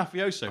say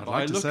mafioso, I'd but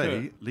like I to look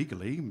say, at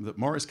legally, that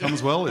Morris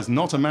Cumswell is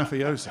not a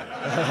mafioso.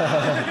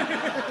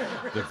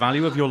 the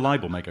value of your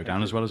libel may go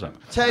down as well as up.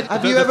 Ted,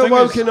 have The- you the ever thing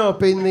woken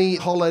up in the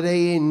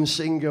Holiday Inn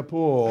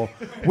Singapore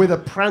with a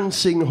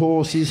prancing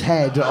horse's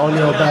head on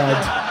your bed?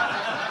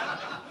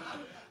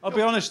 I'll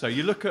be honest though,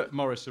 you look at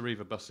Morris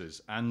Arriva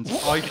buses, and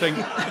I think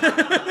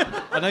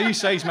I know you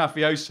say he's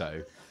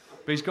mafioso,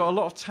 but he's got a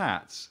lot of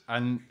tats,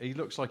 and he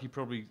looks like he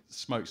probably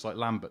smokes like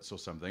Lamberts or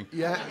something.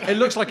 Yeah. It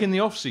looks like in the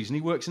off season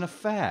he works in a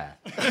fair,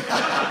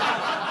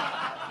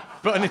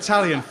 but an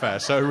Italian fair,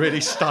 so a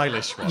really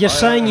stylish one. You're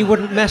saying you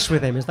wouldn't mess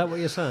with him, is that what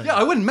you're saying? Yeah,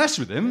 I wouldn't mess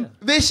with him.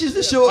 This is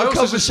the sort I of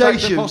also suspect that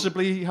conversation.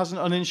 possibly he has an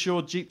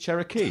uninsured Jeep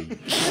Cherokee.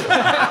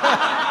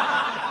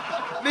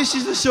 This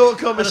is the sort of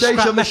conversation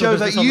scrap on the metal show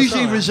that business on the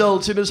usually side.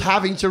 results in us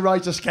having to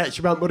write a sketch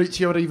about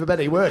Maurizio Arriva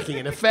bene working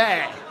in a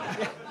fair.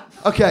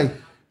 Okay,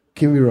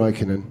 Kimi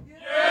Räikkönen.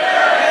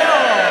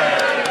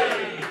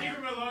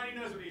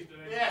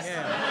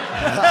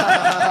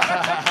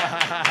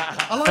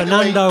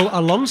 Fernando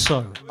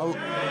Alonso.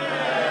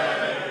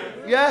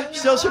 Yeah,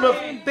 still some up.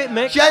 Bit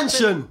mixed.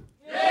 Jensen.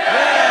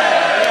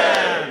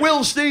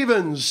 Will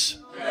Stevens.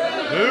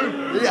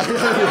 Who?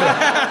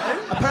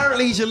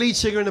 Apparently he's a lead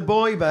singer in a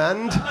boy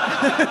band.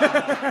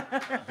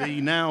 The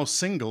now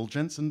single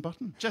Jensen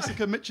Button.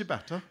 Jessica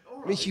Michibata.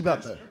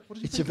 Michibata.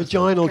 It's a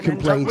vaginal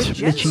complaint,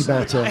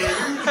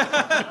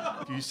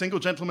 Michibata. For you single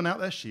gentlemen out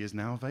there, she is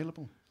now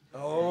available.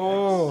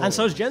 Oh. And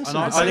so's Jensen.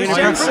 And I- It's an I-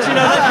 preference, you know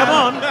that, come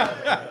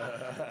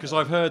on. Because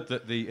I've heard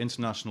that the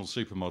international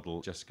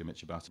supermodel Jessica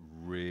Mitchell-Batten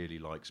really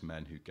likes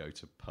men who go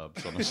to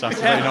pubs on a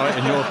Saturday night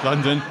in North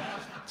London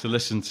to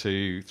listen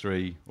to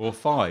 3 or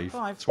 5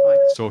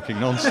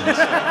 talking nonsense.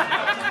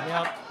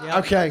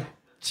 Okay,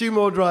 2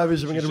 more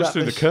drivers and we're going to wrap Just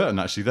through this. the curtain,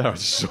 actually, there. I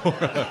just saw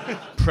her.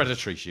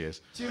 Predatory she is.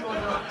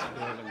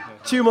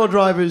 2 more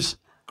drivers.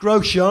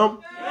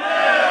 Grosjean.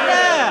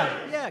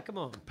 Yeah, come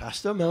on.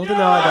 Pastor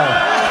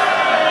Maldonado.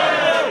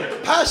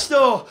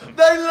 Pastor,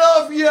 they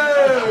love you!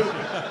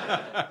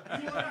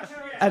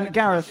 And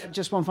Gareth,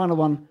 just one final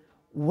one.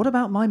 What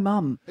about my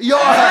mum? There we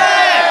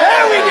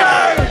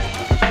go!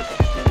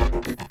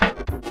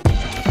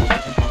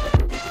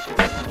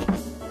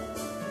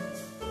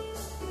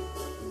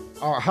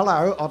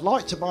 Hello, I'd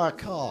like to buy a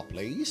car,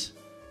 please.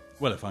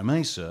 Well, if I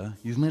may, sir,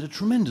 you've made a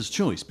tremendous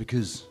choice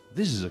because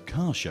this is a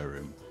car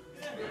showroom.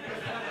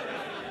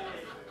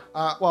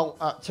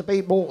 To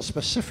be more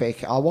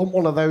specific, I want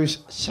one of those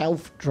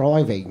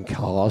self-driving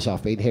cars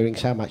I've been hearing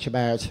so much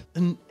about.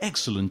 An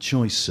excellent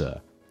choice, sir.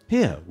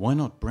 Here, why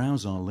not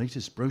browse our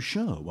latest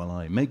brochure while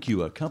I make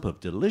you a cup of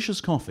delicious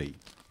coffee?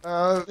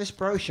 This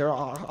brochure,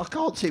 I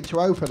can't seem to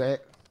open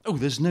it. Oh,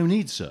 there's no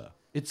need, sir.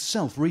 It's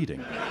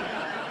self-reading.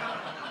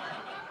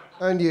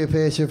 And you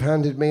appear to have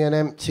handed me an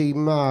empty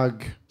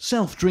mug.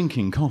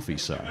 Self-drinking coffee,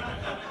 sir.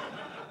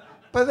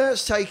 But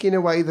that's taking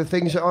away the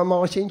things that I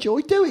might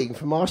enjoy doing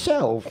for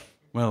myself.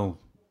 Well,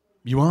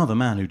 you are the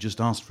man who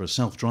just asked for a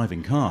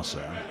self-driving car,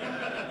 sir.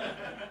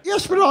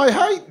 Yes, but I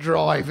hate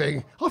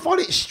driving. I find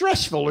it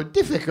stressful and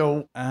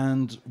difficult.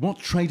 And what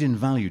trade-in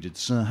value did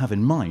sir have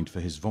in mind for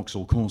his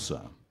Vauxhall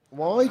Corsa?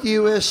 Why do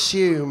you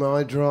assume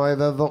I drive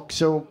a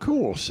Vauxhall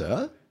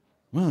Corsa?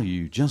 Well,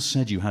 you just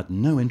said you had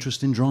no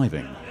interest in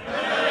driving.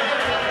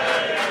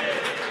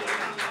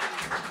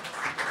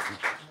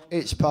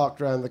 It's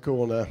parked round the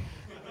corner.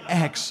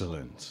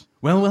 Excellent.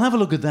 Well, we'll have a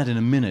look at that in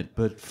a minute,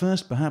 but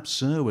first perhaps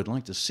sir would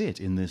like to sit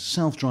in this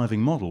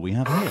self-driving model we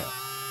have here.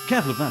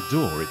 Careful of that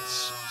door,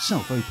 it's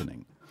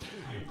self-opening.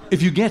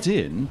 If you get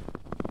in...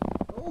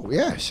 Oh,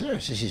 yes,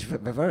 this is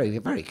very,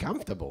 very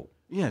comfortable.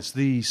 Yes,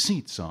 the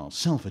seats are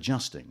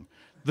self-adjusting.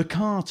 The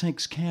car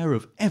takes care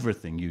of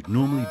everything you'd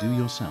normally do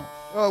yourself.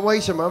 Oh,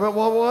 wait a moment.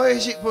 Why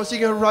is it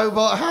putting a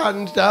robot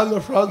hand down the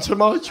front of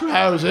my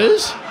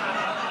trousers?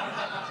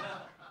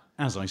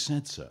 As I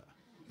said, sir,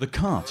 the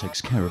car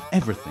takes care of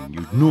everything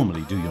you'd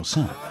normally do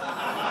yourself.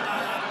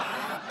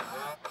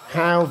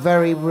 How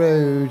very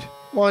rude.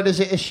 Why does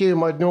it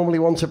assume I'd normally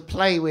want to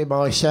play with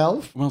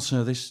myself? Well,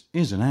 sir, this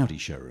is an Audi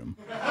showroom.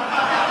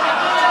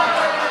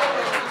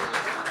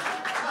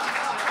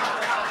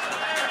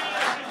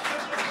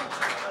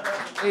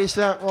 Is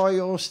that why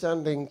you're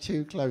standing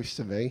too close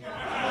to me?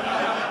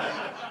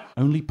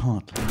 Only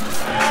partly.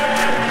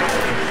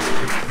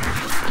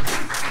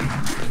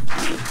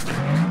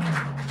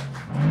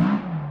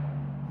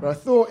 But I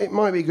thought it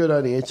might be a good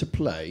idea to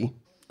play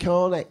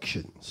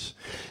Carnections.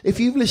 If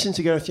you've listened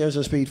to Gareth Jones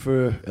on Speed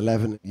for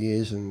 11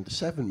 years and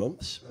 7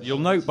 months... You'll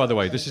note, by the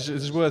way, this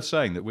is worth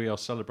saying, that we are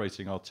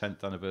celebrating our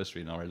 10th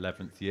anniversary in our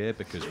 11th year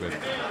because we're...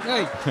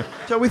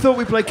 So we thought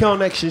we'd play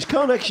Carnections.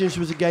 Carnections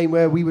was a game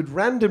where we would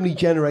randomly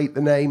generate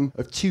the name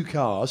of 2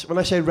 cars. When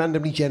I say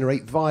randomly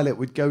generate, Violet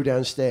would go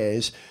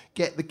downstairs,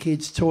 get the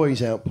kids'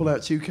 toys out, pull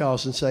out 2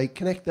 cars and say,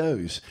 connect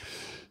those.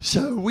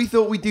 So we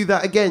thought we'd do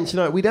that again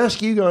tonight. We'd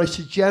ask you guys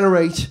to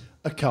generate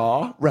a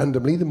car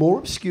randomly, the more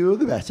obscure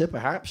the better,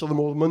 perhaps, or the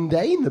more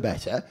mundane the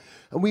better,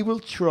 and we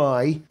will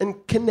try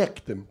and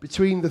connect them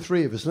between the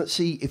 3 of us. Let's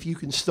see if you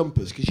can stump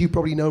us, because you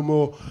probably know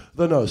more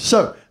than us.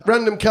 So,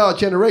 random car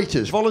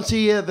generators.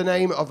 Volunteer the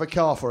name of a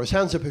car for us.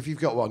 Hands up if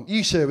you've got one.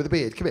 You, sir, with a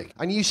beard, come here.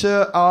 And you,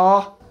 sir,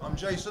 are... I'm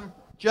Jason.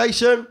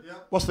 Jason? Yeah.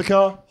 What's the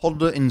car?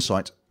 Honda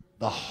Insight.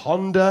 The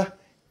Honda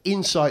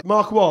Insight.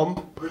 Mark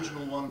 1.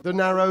 Original one. The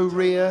narrow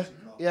rear...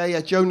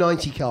 Yeah, Joe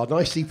 90 car,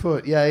 nicely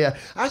put, yeah.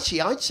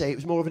 Actually, I'd say it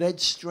was more of an Ed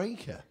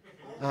Straker,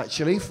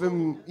 actually,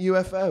 from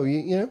UFO,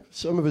 you know,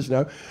 some of us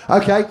know.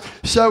 Okay,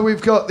 so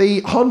we've got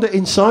the Honda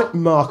Insight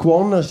Mark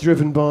 1, as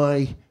driven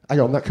by... Hang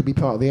on, that could be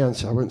part of the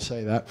answer, I won't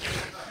say that.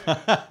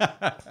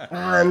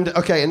 And,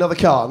 okay, another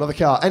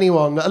car.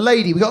 Anyone? A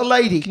lady, we've got a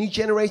lady. Can you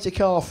generate a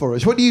car for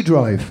us? What do you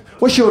drive?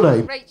 What's your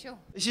name? Rachel.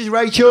 This is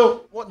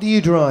Rachel. What do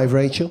you drive,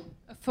 Rachel?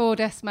 A Ford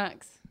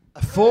S-Max.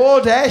 A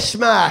Ford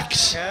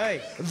S-Max.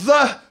 Okay.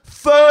 The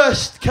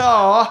first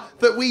car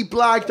that we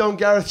blagged on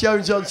Gareth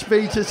Jones on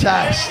Speed to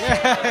test.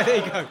 Yeah, there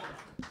you go.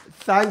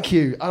 Thank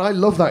you. And I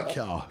love that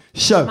car.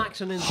 So, Max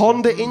and Insight.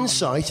 Honda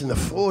Insight and the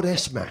Ford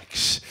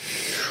S-Max.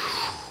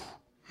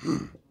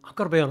 I've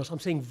got to be honest, I'm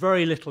seeing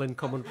very little in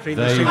common between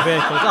these 2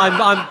 vehicles.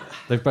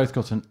 They've both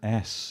got an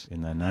S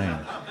in their name.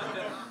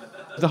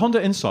 The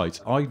Honda Insight,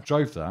 I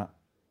drove that.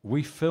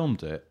 We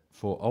filmed it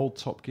for old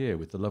Top Gear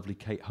with the lovely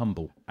Kate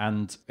Humble,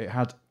 and it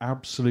had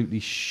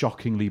absolutely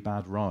shockingly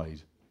bad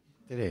ride.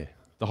 Did it?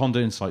 The Honda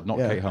Insight, not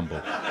Kate Humble.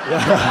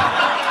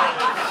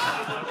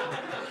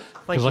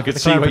 Because I could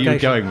see where you were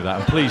going with that,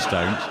 and please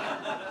don't,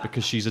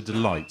 because she's a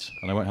delight,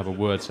 and I won't have a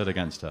word said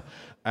against her.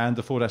 And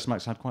the Ford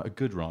S-Max had quite a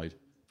good ride.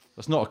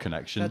 That's not a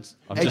connection.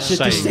 I'm just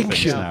saying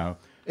things now.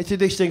 It's a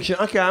distinction.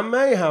 Okay, I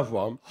may have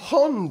one.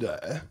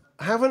 Honda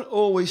haven't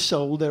always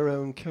sold their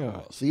own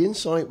cars. The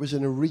Insight was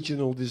an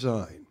original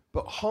design.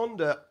 But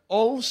Honda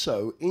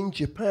also, in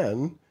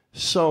Japan,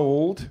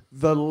 sold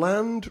the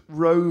Land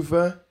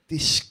Rover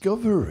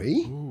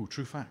Discovery. Ooh,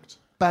 true fact.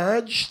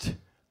 Badged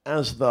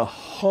as the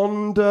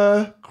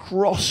Honda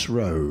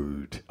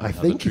Crossroad. I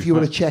think if you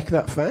want to check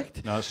that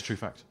fact. No, that's a true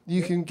fact.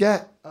 You can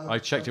get... I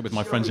checked it with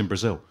my friends in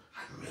Brazil.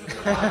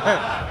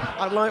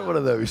 I'd like one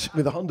of those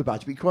with a Honda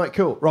badge. It'd be quite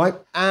cool, right?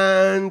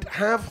 And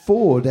have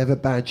Ford ever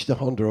badged a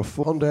Honda or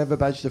Honda ever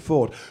badged a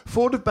Ford?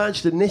 Ford have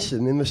badged a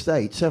Nissan in the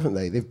States, haven't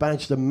they? They've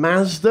badged a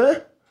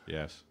Mazda.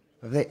 Yes.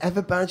 Have they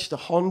ever badged a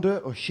Honda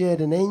or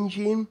shared an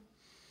engine?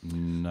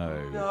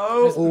 No.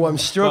 No. Oh, I'm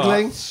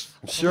struggling. But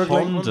I'm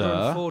struggling. Honda and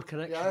Honda Ford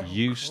connection.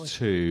 used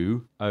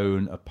to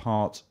own a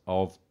part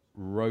of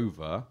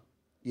Rover.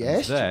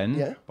 Yes. Then,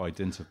 Yeah. by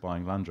dint of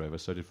buying Land Rover,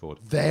 so did Ford.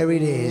 There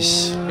it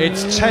is.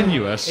 It's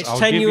tenuous. It's I'll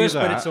tenuous,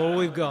 give you that. but it's all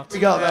we've got. We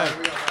got that.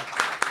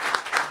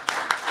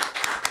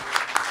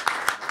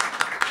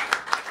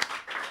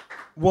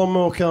 One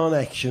more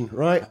connection,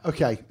 right?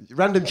 Okay.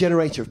 Random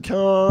generator of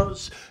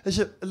cars. There's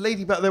a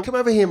lady back there. Come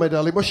over here, my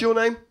darling. What's your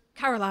name?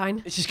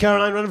 Caroline. This is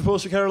Caroline. Round of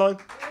applause for Caroline.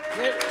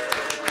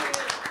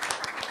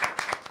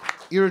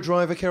 You're a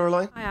driver,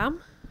 Caroline? I am.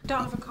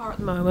 Don't have a car at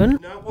the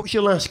moment. No. What was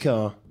your last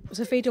car? It was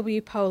a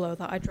VW Polo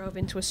that I drove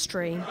into a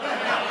stream.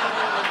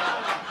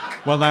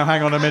 Well, now,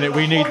 hang on a minute.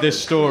 We need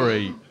this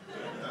story.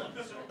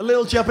 A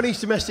little Japanese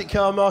domestic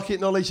car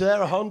market knowledge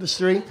there, a Honda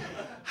Stream.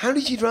 How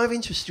did you drive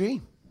into a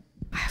stream?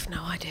 I have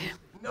no idea.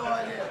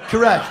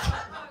 Correct.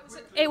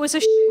 It was a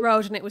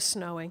road and it was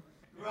snowing.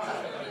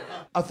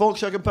 A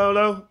Volkswagen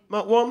Polo,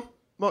 Mark 1,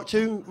 Mark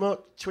 2,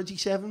 Mark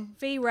 27.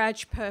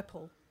 V-Reg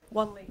purple,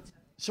 1 litre.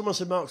 Someone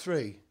said Mark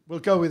 3. We'll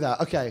go with that.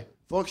 Okay.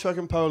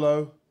 Volkswagen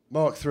Polo,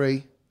 Mark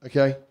 3.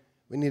 Okay.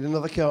 We need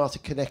another car to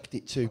connect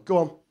it to. Go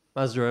on.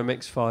 Mazda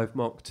MX-5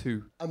 Mark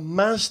II. A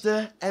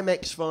Mazda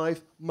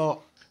MX-5 Mark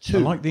 2. I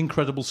like the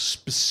incredible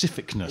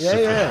specificness Yeah, of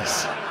yeah.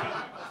 this.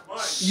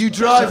 You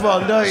drive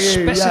one, don't you?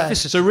 Specificity. Yeah.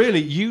 So really,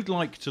 you'd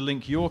like to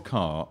link your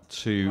car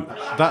to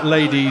that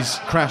lady's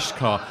crashed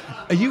car.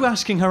 Are you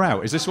asking her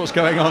out? Is this what's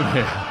going on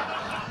here?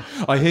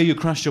 I hear you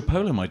crashed your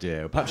Polo, my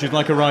dear. Perhaps you'd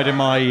like a ride in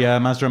my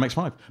Mazda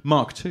MX-5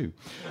 Mark II.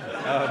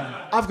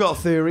 I've got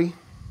a theory.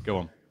 Go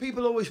on.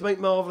 People always make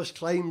marvellous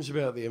claims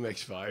about the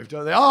MX-5,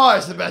 don't they? Oh,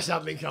 it's the best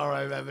handling car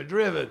I've ever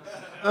driven.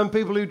 And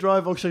people who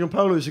drive Volkswagen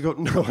Polos have got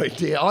no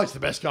idea. Oh, it's the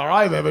best car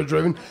I've ever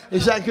driven.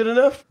 Is that good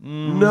enough?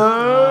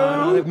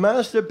 No.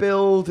 Mazda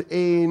build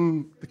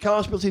in... The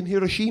car's built in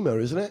Hiroshima,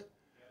 isn't it?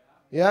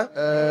 Yeah?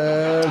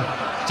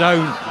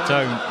 Don't.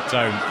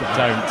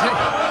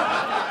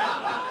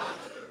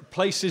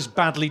 Place is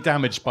badly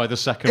damaged by the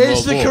Second World War.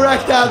 It's the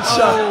correct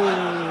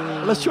answer.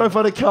 Let's try and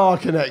find a car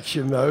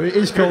connection, though. It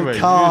is called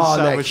car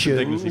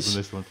connections. From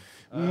this one.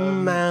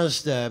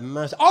 Mazda.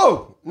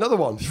 Oh, another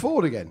one. It's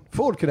Ford again.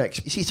 Ford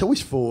connects. You see, it's always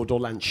Ford or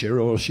Lancia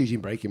or shooting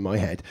brake in my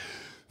head.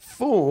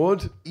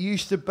 Ford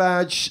used to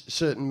badge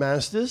certain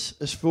Mazdas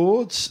as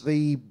Fords.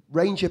 The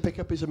Ranger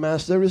pickup is a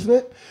Mazda, isn't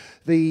it?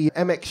 The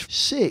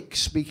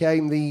MX-6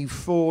 became the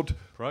Ford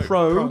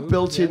Pro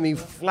built in the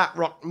Flat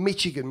Rock,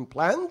 Michigan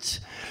plant.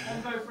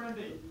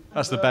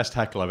 That's the best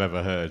heckle I've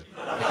ever heard.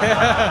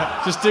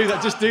 Just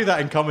do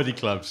that in comedy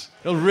clubs.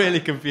 It'll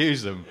really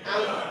confuse them.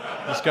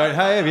 Just going,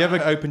 hey, have you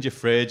ever opened your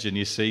fridge and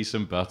you see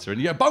some butter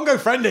and you go, Bongo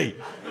Friendly?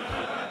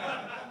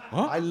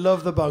 What? I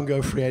love the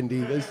Bongo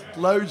Friendly. There's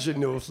loads in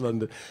North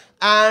London.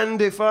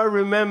 And if I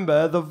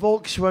remember, the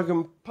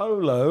Volkswagen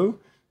Polo,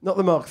 not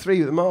the Mark III,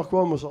 but the Mark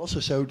I was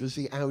also sold as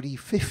the Audi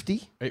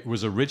 50. It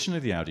was originally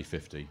the Audi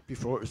 50.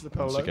 Before it was the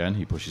Polo. Once again,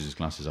 he pushes his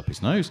glasses up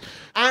his nose.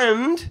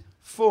 And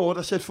Ford,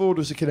 I said Ford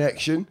was a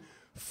connection.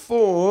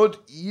 Ford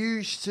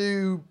used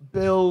to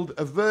build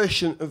a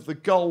version of the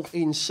Golf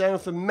in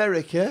South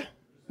America.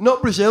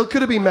 Not Brazil,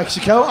 could have been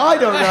Mexico, I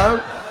don't know.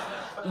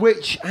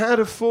 Which had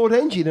a Ford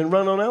engine and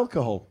ran on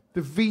alcohol.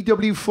 The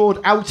VW Ford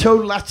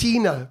Auto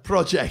Latina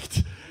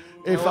project,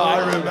 if I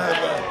remember.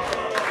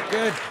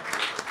 Good.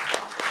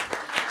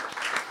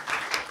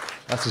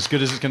 That's as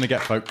good as it's going to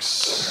get,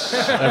 folks.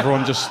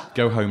 Everyone just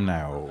go home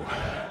now.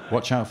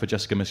 Watch out for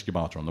Jessica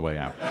Miskibata on the way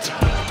out.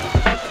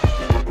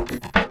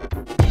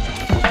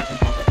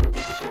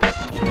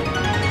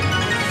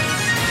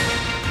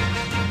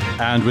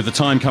 And with the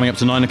time coming up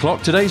to 9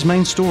 o'clock, today's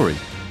main story.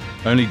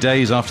 Only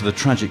days after the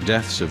tragic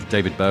deaths of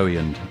David Bowie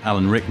and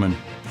Alan Rickman,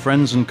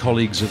 friends and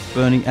colleagues of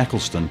Bernie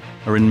Ecclestone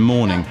are in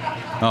mourning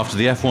after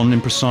the F1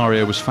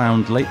 impresario was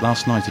found late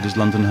last night at his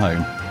London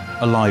home,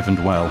 alive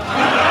and well.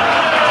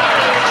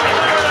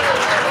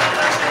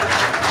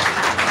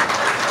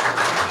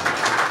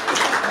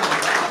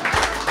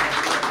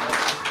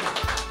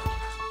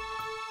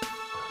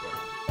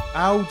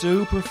 How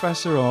do,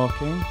 Professor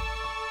Hawking?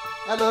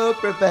 Hello,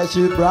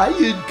 Professor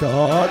Brian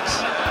Cox.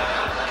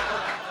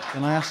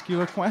 Can I ask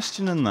you a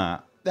question on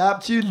that?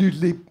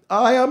 Absolutely.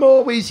 I am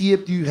always here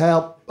to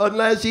help,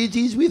 unless it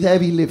is with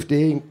heavy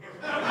lifting.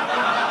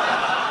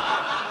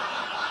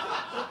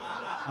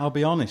 I'll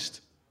be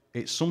honest.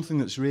 It's something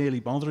that's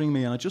really bothering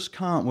me and I just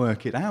can't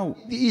work it out.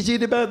 Is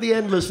it about the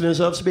endlessness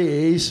of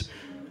space?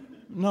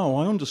 No,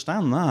 I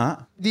understand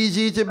that. Is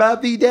it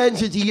about the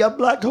density of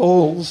black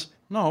holes?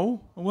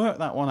 No, I worked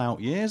that one out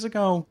years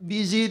ago.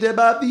 Is it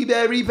about the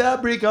very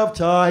fabric of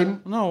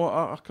time? No,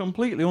 I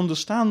completely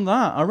understand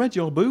that. I read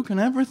your book and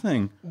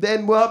everything.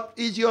 Then what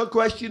is your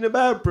question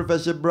about,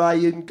 Professor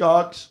Brian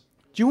Cox?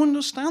 Do you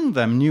understand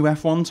them new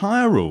F1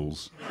 tyre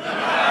rules?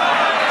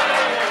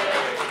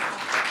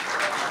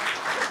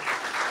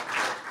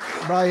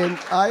 Brian,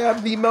 I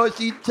am the most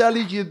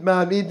intelligent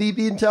man in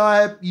the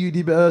entire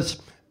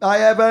universe. I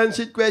have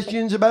answered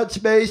questions about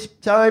space,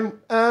 time,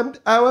 and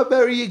our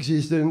very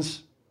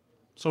existence.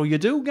 So you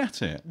do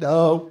get it?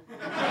 No.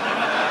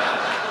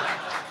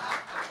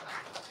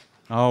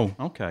 Oh,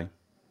 okay. Do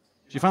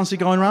you fancy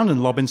going round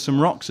and lobbing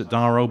some rocks at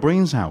Dara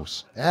O'Brien's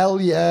house?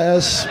 Hell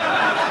yes.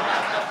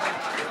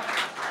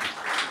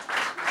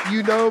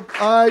 You know,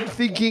 I'm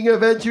thinking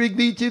of entering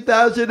the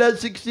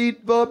 2016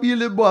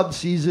 Formula One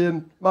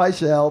season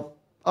myself.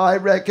 I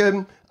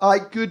reckon I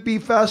could be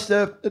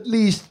faster, at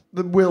least,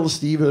 than Will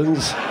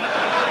Stevens.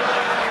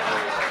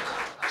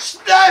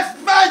 Steph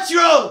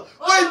Vettel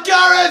with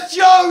Gareth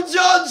Jones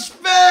on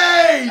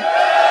speed!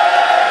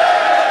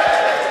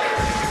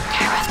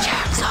 Gareth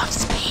Jones on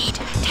speed,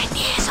 10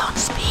 years on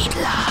speed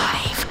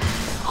live.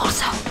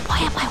 Also, why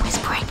am I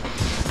whispering?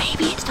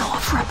 Maybe it's to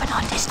offer up an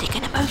artistic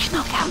and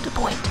emotional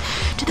counterpoint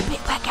to the bit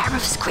where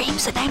Gareth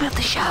screams the name of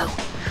the show.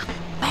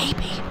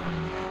 Maybe.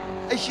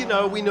 As you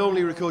know, we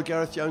normally record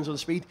Gareth Jones on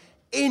speed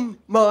in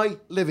my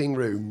living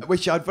room,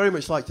 which I'd very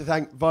much like to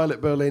thank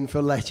Violet Berlin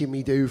for letting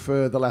me do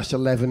for the last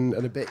 11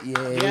 and a bit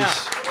years. Yeah.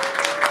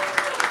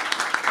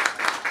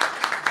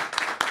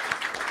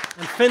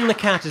 And Finn the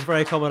cat is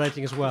very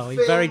accommodating as well. He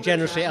very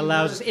generously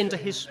allows us into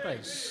his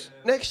space.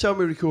 Next time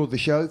we record the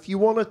show, if you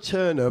want to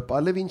turn up, I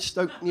live in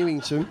Stoke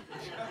Newington.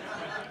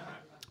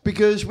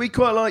 Because we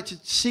quite like to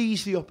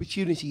seize the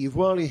opportunity of,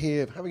 while you're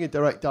here, having a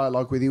direct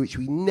dialogue with you, which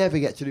we never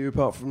get to do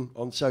apart from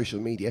on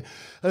social media,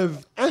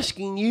 of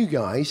asking you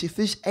guys if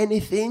there's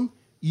anything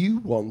you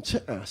want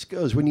to ask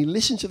us. When you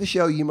listen to the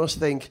show, you must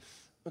think,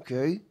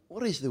 okay,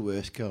 what is the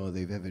worst car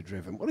they've ever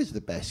driven? What is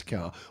the best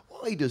car?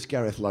 Why does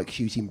Gareth like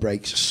shooting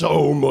brakes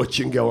so much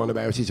and go on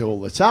about it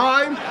all the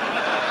time?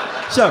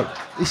 So,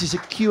 this is a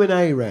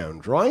Q&A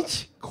round,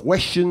 right?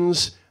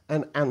 Questions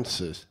and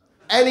answers.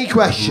 Any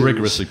questions?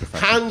 Rigorously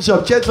professional. Hands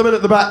up. Gentlemen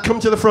at the back, come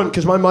to the front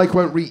because my mic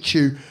won't reach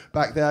you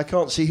back there. I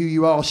can't see who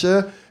you are,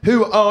 sir.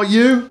 Who are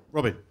you?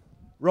 Robin.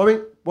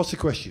 Robin, what's the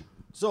question?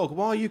 Zog,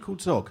 why are you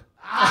called Zog?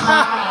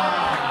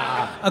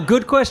 A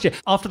good question.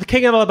 After the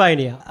King of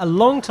Albania, a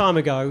long time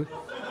ago,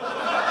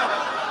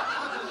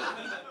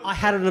 I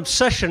had an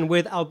obsession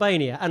with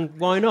Albania, and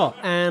why not?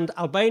 And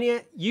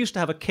Albania used to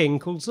have a king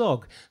called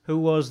Zog, who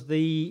was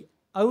the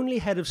only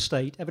head of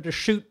state ever to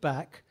shoot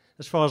back,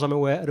 as far as I'm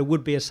aware, at a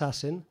would-be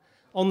assassin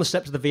on the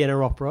steps of the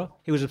Vienna Opera.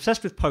 He was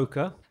obsessed with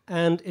poker,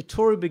 and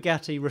Ettore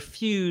Bugatti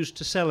refused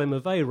to sell him a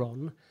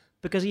Veyron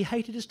because he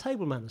hated his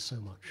table manners so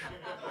much.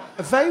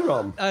 A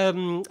Veyron?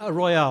 A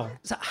Royale.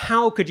 So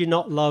how could you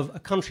not love a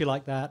country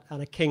like that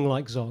and a king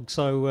like Zog?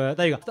 So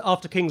there you go.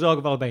 After King Zog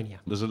of Albania.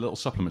 There's a little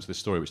supplement to this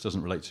story which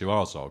doesn't relate to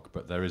our Zog,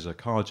 but there is a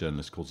car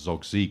journalist called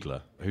Zog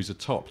Ziegler, who's a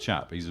top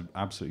chap. He's an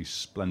absolutely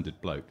splendid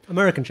bloke.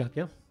 American chap,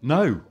 yeah?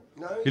 No.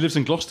 He lives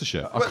in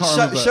Gloucestershire. I Well, can't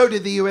remember. so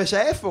did the US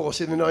Air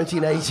Force in the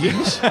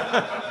 1980s.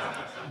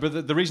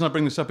 But the reason I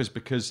bring this up is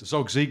because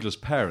Zog Ziegler's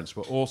parents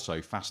were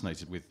also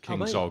fascinated with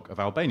King Zog of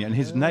Albania, and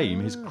his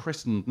name, his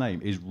christened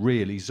name, is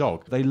really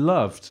Zog. They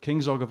loved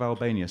King Zog of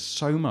Albania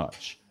so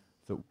much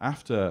that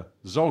after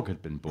Zog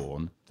had been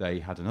born, they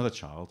had another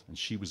child, and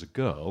she was a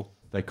girl.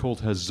 They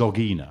called her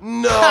Zogina.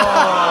 No!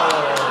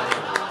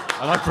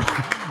 And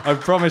I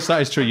promise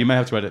that is true. You may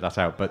have to edit that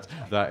out, but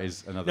that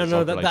is another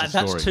Zog-related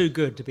story. That's too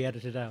good to be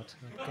edited out.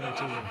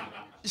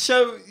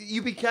 So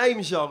you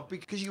became Zog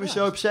because you were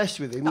so obsessed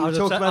with him. You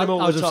talked about him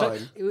all the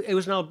time. It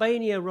was in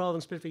Albania rather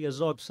than specifically a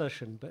Zog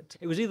obsession, but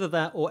it was either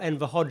that or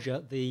Enver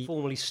Hoxha, the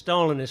formerly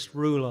Stalinist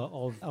ruler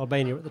of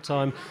Albania at the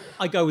time.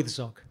 I go with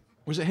Zog.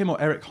 Was it him or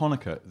Erich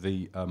Honecker,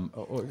 the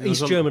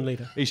East German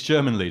leader? East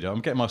German leader. I'm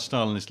getting my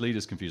Stalinist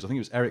leaders confused. I think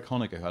it was Erich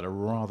Honecker who had a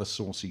rather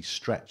saucy,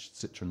 stretched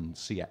Citroen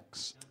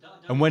CX.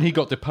 And when he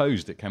got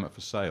deposed, it came up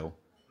for sale.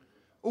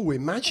 Oh,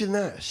 imagine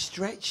that. A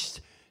stretched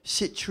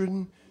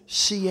Citroen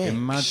CX.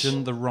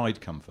 Imagine the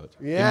ride comfort.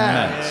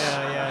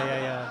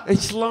 Yeah.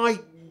 It's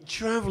like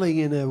travelling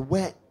in a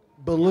wet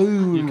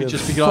balloon. You could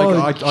just be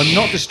like, I'm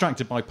not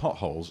distracted by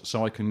potholes,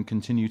 so I can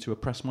continue to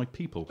oppress my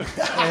people.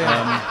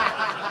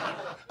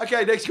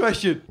 Okay, next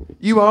question.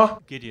 You are?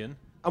 Gideon.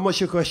 And what's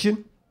your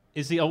question?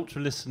 Is the Ultra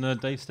listener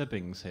Dave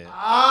Stebbings here?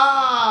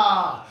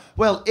 Ah!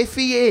 Well, if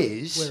he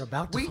is,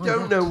 we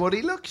don't know what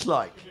he looks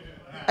like.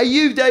 Are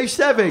you Dave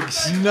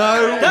Stebbings?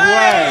 No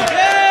way!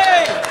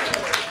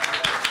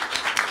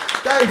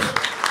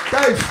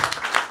 Dave,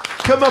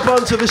 come up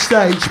onto the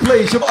stage,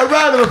 please. A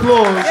round of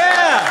applause.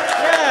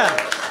 Yeah.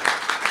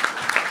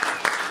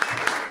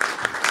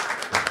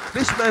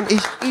 This man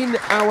is in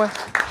our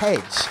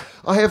heads.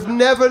 I have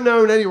never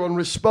known anyone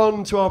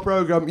respond to our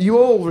programme. You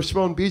all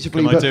respond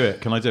beautifully. Can I do it?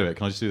 Can I do it?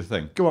 Can I just do the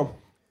thing? Go on.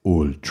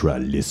 Ultra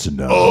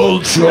listener.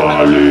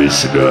 Ultra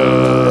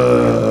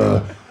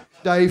listener.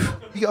 Dave,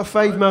 you got a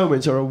fave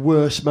moment or a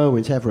worst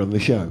moment ever on the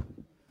show?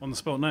 On the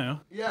spot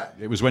now? Yeah.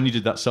 It was when you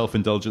did that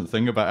self-indulgent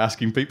thing about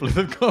asking people if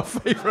they've got a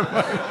favourite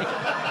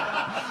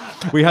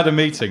moment. We had a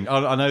meeting.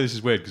 I know this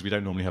is weird because we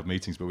don't normally have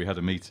meetings, but we had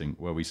a meeting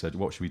where we said,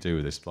 what should we do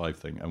with this live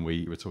thing? And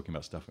we were talking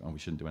about stuff, we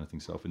shouldn't do anything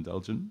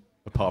self-indulgent,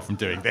 apart from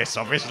doing this,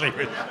 obviously.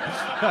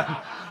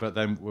 But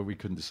then we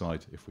couldn't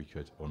decide if we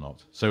could or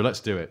not. So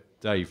let's do it.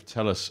 Dave,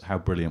 tell us how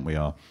brilliant we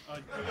are.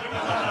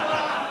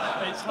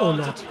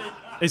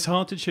 It's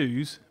hard to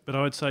choose, but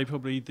I would say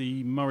probably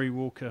the Murray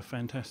Walker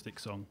Fantastic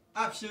song.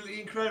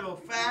 Absolutely incredible.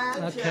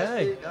 Fantastic.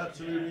 Okay.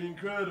 Absolutely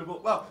incredible.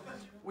 Well,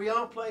 we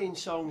are playing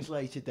songs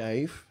later,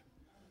 Dave.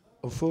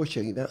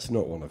 Unfortunately, that's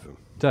not one of them.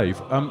 Dave,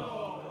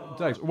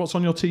 what's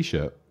on your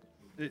T-shirt?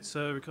 It's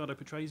Riccardo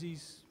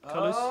Patresi's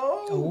colours.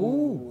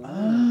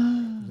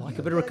 Like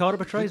a bit of Riccardo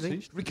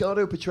Patresi.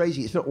 Riccardo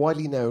Patresi, it's not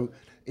widely known,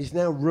 is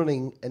now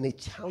running an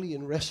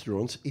Italian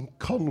restaurant in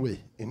Conwy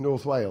in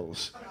North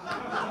Wales.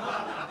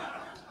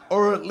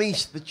 Or at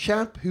least the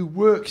chap who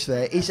works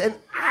there is an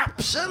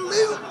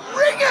absolute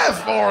ringer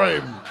for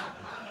him.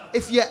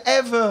 If you're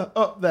ever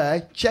up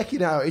there, check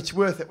it out. It's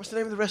worth it. What's the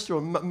name of the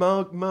restaurant?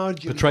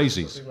 Marjorie.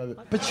 Patresi's.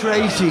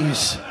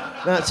 Patresi's.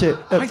 That's it.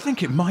 I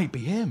think it might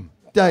be him.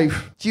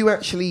 Dave, do you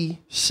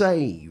actually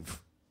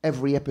save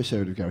every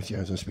episode of Gareth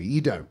Jones on Speed?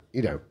 You don't.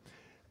 You don't.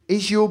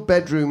 Is your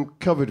bedroom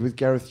covered with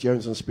Gareth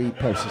Jones on Speed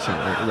posters?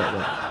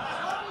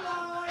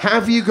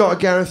 Have you got a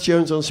Gareth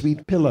Jones on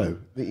Speed pillow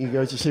that you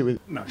go to sleep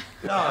with? No.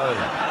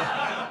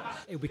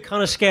 It would be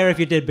kind of scary if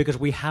you did, because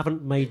we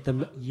haven't made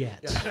them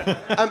yet.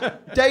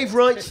 Dave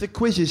writes the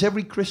quizzes.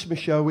 Every Christmas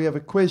show we have a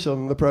quiz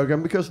on the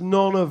programme because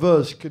none of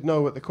us could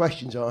know what the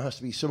questions are. It has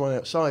to be someone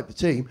outside the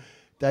team.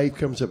 Dave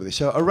comes up with it.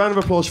 So a round of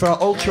applause for our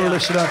ultra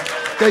listener,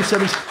 Dave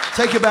Stebbings.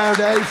 Take a bow,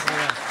 Dave.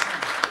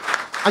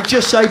 And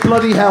just say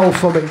bloody hell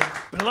for me.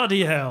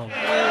 Bloody hell.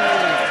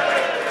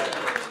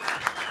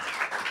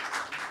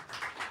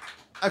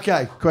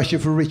 Okay, question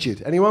for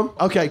Richard. Anyone?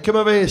 Okay, come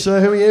over here, sir.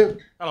 Who are you?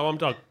 Hello, I'm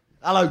Doug.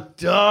 Hello,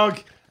 Doug.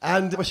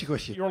 And what's your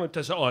question? You're on a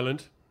desert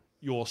island.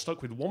 You're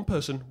stuck with one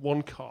person,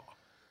 one car.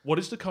 What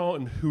is the car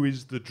and who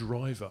is the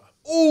driver?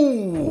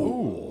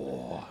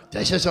 Ooh.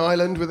 Desert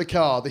island with a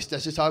car. This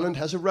desert island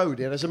has a road.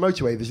 It has a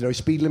motorway. There's no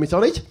speed limit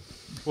on it.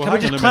 Well,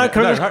 wait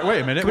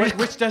a minute.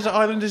 Which desert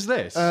island is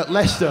this?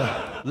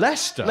 Leicester.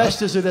 Leicester?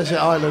 Leicester's a desert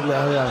island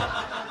now,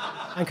 yeah.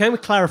 And can we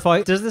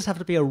clarify, does this have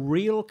to be a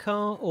real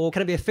car or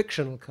can it be a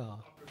fictional car?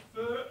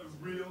 A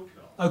real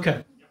car.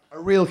 Okay. A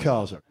real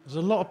car, sir. There's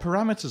a lot of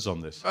parameters on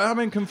this.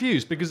 I'm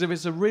confused because if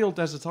it's a real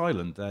desert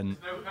island, then...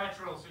 No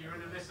petrol, so you're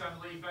in a Nissan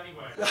Leaf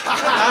anyway.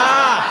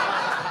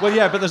 Well,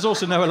 yeah, but there's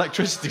also no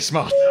electricity,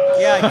 Smart.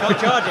 Yeah, you can't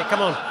charge it, come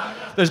on.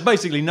 There's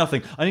basically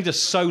nothing. I need a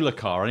solar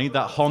car. I need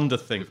that Honda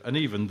thing. And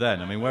even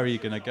then, I mean, where are you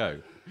going to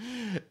go?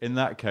 In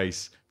that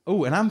case...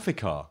 Oh, an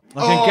amphicar.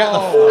 I can get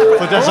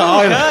the desert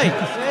island.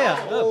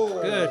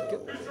 Yeah,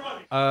 good.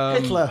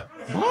 Hitler.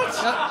 What?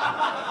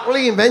 Well,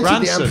 he invented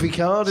Branson. the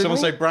amphicar, didn't Someone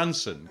he? say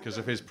Branson because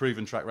of his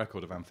proven track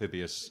record of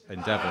amphibious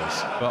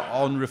endeavours. But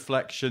on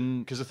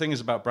reflection, because the thing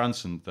is about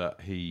Branson that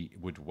he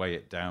would weigh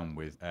it down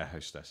with air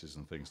hostesses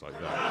and things like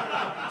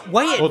that.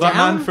 Weigh it Or that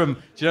down? man from,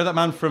 do you know that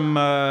man from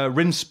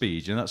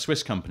Rinspeed, you know, that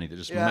Swiss company that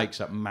just Yeah. makes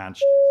up mad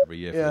every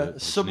year Yeah, for the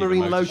submarine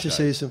Geneva Motor Show.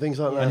 lotuses and things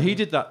like that. And he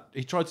did that.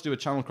 He tried to do a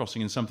channel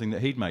crossing in something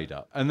that he'd made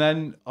up. And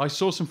then I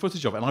saw some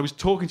footage of it, and I was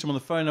talking to him on the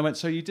phone. And I went,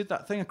 "So you did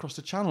that thing across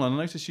the channel, and I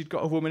noticed you'd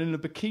got a woman in a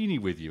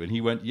bikini with you." And he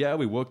went, "Yeah,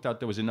 we worked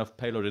out there was enough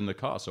payload in the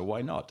car, so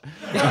why not?"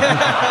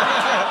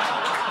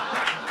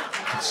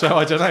 So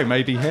I don't know,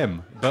 maybe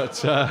him.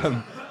 But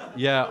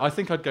yeah, I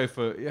think I'd go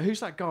for who's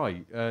that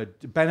guy?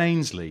 Ben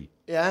Ainsley.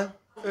 Yeah.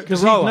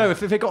 Because no,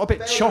 if it got a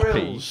bit choppy.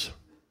 Grylls.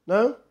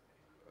 No.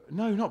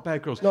 No, not Bear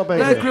Grylls. Not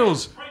Bear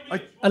Grylls.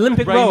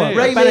 Olympic Ray rower. Mears.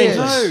 Ray Mears.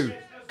 No.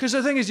 Because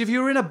the thing is, if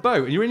you're in a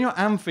boat and you're in your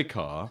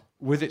amphicar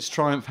with its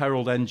Triumph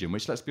Herald engine,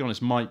 which, let's be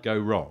honest, might go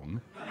wrong,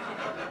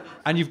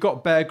 and you've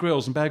got Bear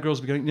Grylls, and Bear Grylls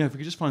will be going, if we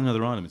could just find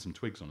another island with some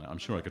twigs on it, I'm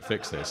sure I could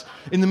fix this.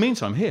 In the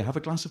meantime, here, have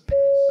a glass of piss.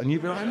 And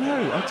you'd be like,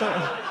 no, I don't...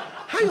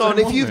 Hang on,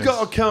 if you've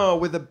got a car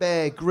with a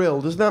Bear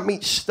Grill, does that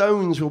mean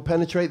stones will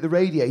penetrate the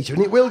radiator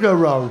and it will go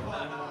wrong?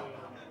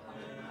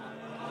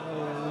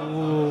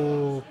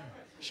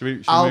 Should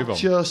we I'll move on?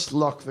 just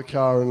lock the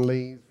car and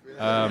leave.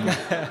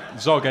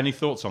 Zog, any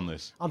thoughts on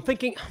this? I'm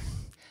thinking,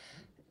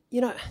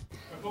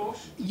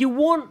 you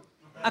want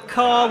a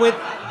car with...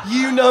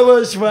 You know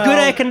as well. Good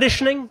air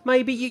conditioning,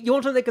 maybe. You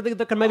want something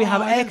that can maybe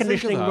have I air didn't think of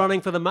conditioning that.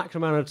 running for the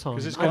maximum amount of time.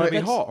 Because it's going to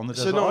be hot on the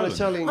desert So not an island.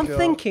 Italian I'm car.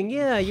 thinking,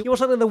 you want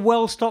something with a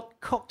well-stocked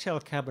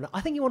cocktail cabinet.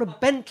 I think you want a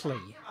Bentley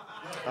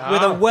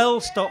with a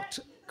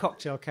well-stocked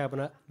cocktail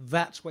cabinet.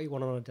 That's what you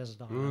want on a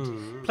desert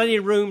island. Plenty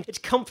of room. It's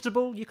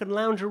comfortable. You can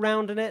lounge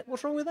around in it.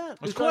 What's wrong with that?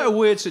 It's quite a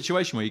weird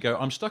situation where you go,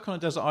 I'm stuck on a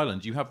desert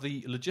island. You have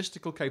the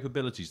logistical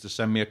capabilities to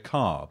send me a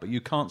car, but you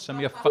can't send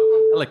me a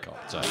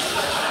helicopter.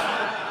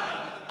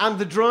 And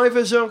the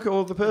driver, Zog,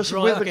 or the person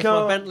Right, with okay, the so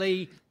car? a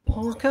Bentley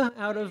Parker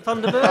out of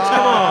Thunderbirds.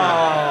 Come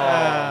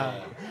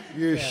on.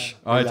 Yes.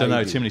 I don't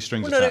know. Too many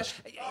strings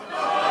attached.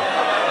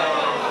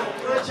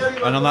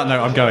 And on that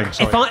note, I'm going.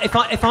 Sorry.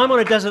 If I'm on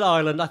a desert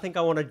island, I think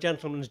I want a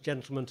gentleman's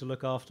gentleman to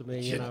look after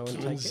me, you know,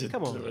 and take it.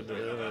 Come on.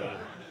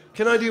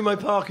 Can I do my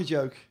Parker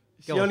joke?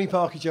 It's Go the on. only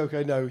Parker joke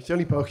I know. It's the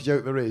only Parker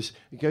joke there is.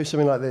 It goes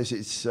something like this.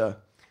 It's,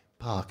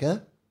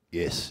 Parker?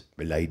 Yes,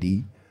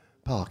 milady.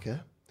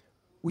 Parker,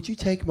 would you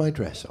take my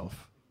dress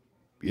off?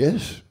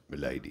 Yes,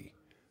 milady.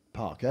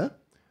 Parker,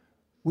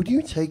 would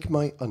you take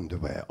my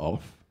underwear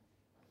off?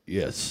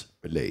 Yes,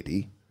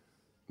 milady.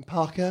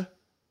 Parker,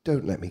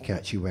 don't let me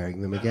catch you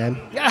wearing them again.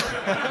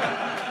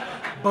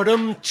 But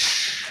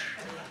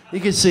You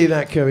can see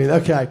that coming.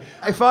 Okay.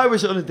 If I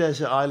was on a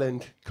desert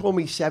island, call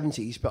me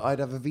 70s, but I'd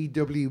have a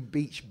VW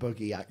beach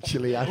buggy,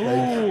 actually, I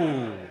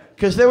think.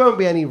 Because there won't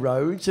be any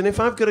roads. And if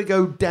I've got to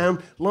go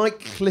down,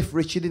 like Cliff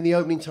Richard in the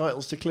opening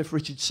titles to Cliff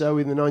Richard So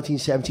in the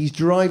 1970s,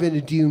 driving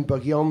a dune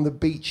buggy on the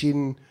beach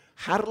in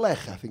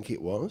Harlech, I think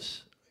it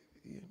was.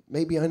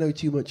 Maybe I know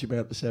too much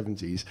about the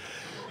 70s.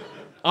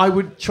 I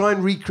would try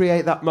and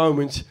recreate that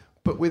moment,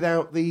 but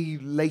without the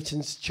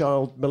latent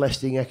child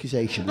molesting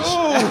accusations.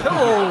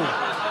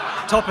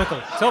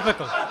 Topical.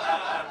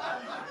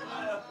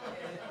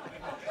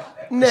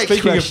 Next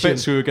Speaking question. of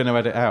bits we were going to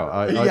edit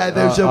out.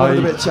 There's one of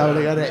the bits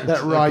only edit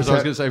that right. I was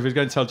going to say, if we was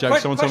going to tell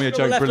jokes, someone tell me a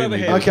joke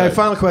brilliantly. Okay,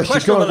 final question.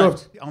 Go on.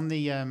 On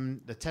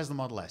the Tesla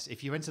Model S,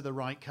 if you enter the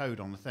right code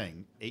on the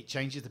thing, it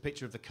changes the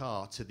picture of the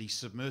car to the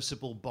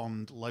submersible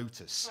Bond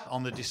Lotus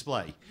on the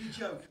display,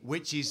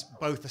 which is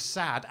both a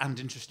sad and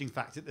interesting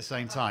fact at the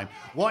same time.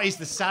 What is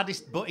the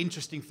saddest but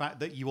interesting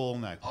fact that you all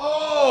know?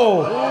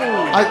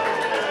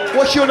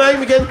 What's your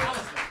name again?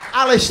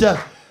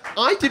 Alistair.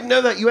 I didn't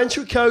know that. You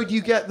enter a code,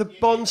 you get the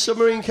Bond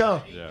submarine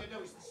car. Yeah.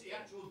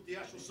 The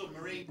actual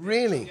submarine.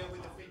 Really?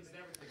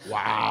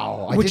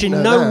 Wow. I Which in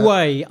didn't know no that.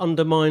 way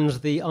undermines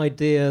the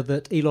idea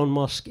that Elon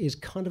Musk is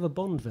kind of a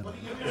Bond villain.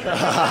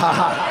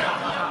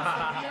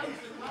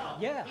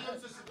 Yeah.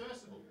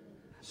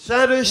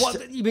 Saddest.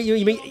 What,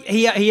 you mean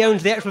he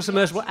owns the actual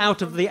submersible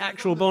out of the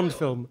actual Bond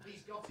film?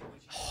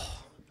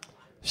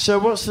 So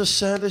what's the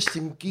saddest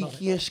and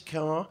geekiest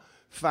car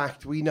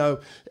fact we know?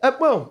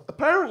 Well,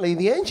 apparently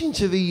the engine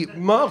to the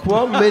Mark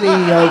 1 Mini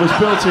was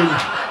built in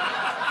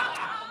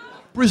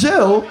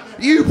Brazil.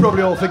 You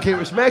probably all think it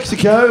was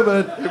Mexico,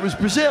 but it was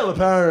Brazil,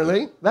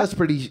 apparently. That's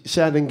pretty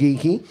sad and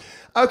geeky.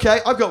 Okay,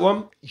 I've got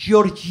one.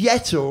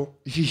 Giorgetto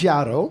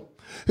Giugiaro,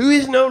 who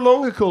is no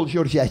longer called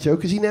Giorgetto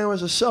because he now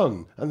has a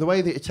son. And the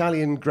way the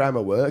Italian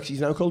grammar works,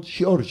 he's now called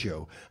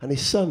Giorgio. And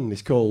his son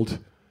is called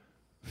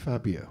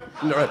Fabio.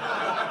 No, right.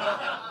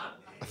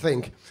 I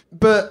think.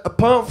 But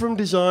apart from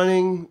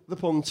designing the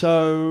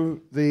Ponto,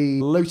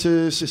 the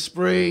Lotus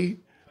Esprit,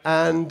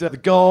 and the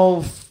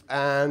Golf,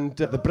 and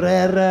the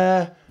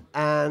Brera,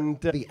 and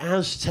the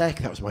Aztec,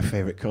 that was my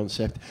favourite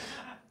concept,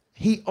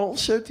 he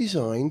also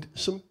designed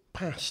some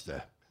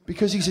pasta.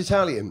 Because he's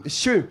Italian,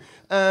 it's true.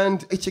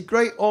 And it's a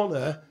great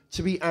honour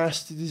to be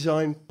asked to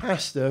design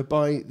pasta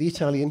by the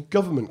Italian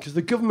government, because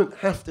the government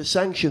have to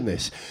sanction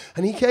this.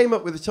 And he came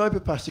up with a type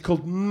of pasta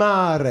called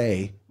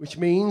mare, which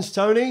means,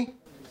 Tony?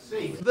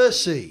 The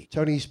sea.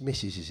 Tony's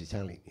missus is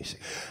Italian, you see.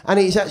 And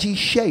it's actually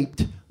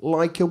shaped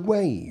like a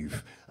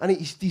wave. And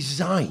it's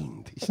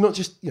designed, it's not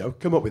just,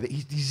 come up with it,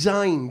 he's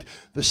designed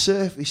the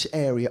surface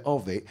area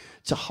of it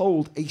to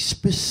hold a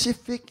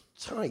specific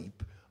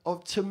type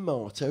of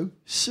tomato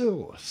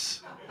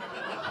sauce.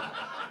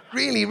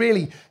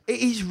 Really, it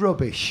is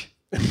rubbish.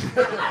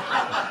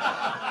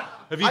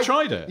 Have you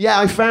tried it? Yeah,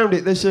 I found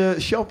it. There's a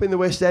shop in the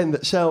West End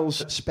that sells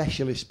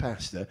specialist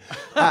pasta.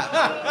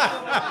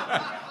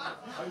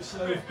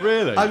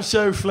 Really? I'm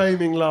so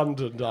flaming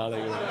London,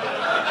 darling.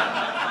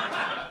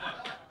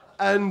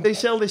 And they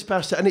sell this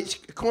pasta, and it's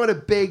quite a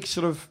big,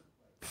 sort of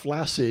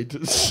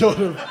flaccid sort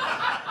of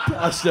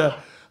pasta.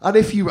 And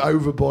if you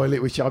overboil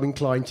it, which I'm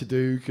inclined to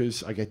do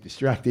because I get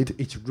distracted,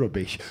 it's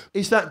rubbish.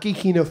 Is that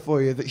geeky enough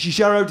for you that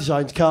Giugiaro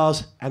designs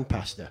cars and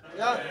pasta?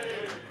 Yeah.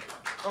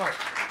 All right.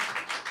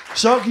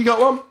 So, you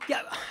got one?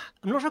 Yeah.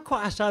 I'm not sure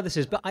quite how this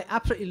is, but I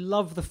absolutely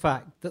love the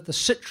fact that the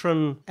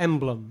Citroen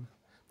emblem,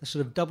 the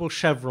sort of double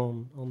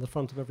chevron on the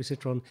front of every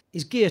Citroen,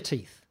 is gear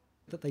teeth.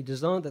 That they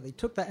designed, that they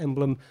took that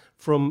emblem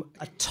from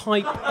a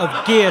type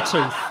of gear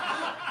tooth.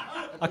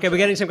 Okay, we're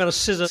getting some kind of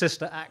scissor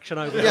sister action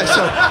over here.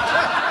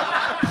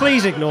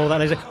 Please ignore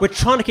that. We're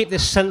trying to keep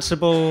this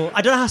sensible.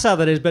 I don't know how sad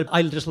that is, but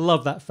I just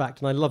love that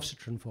fact, and I love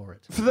Citroen for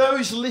it. For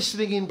those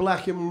listening in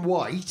black and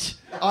white,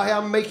 I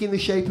am making the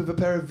shape of a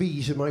pair of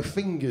V's with my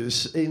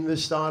fingers in the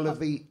style of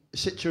the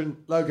Citroen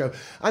logo.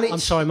 And it's, I'm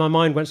sorry, my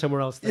mind went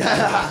somewhere else.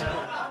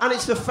 Yeah. And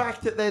it's the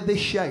fact that they're this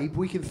shape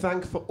we can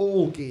thank for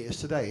all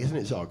gears today, isn't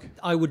it, Zog?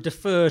 I would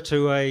defer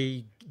to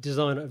a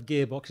designer of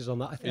gearboxes on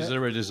that. I think. Is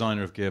there a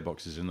designer of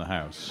gearboxes in the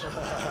house?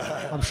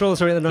 I'm sure there's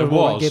There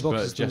more was, gearboxes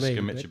but Jessica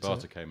than me.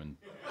 Michibata came and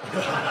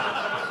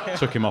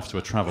took him off to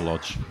a travel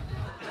lodge.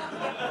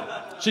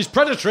 She's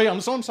predatory,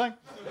 that's all I'm saying.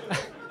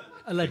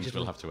 Allegedly.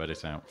 We'll have to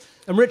edit out.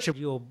 And Richard,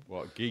 your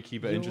What, geeky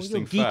but your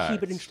interesting geeky fact?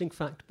 but interesting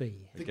fact B.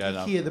 The Again,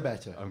 geekier the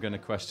better. I'm going to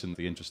question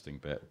the interesting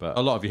bit, but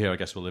a lot of you here, I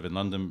guess, will live in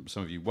London.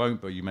 Some of you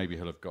won't, but you maybe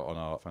will have got on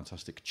our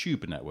fantastic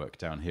tube network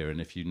down here. And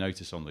if you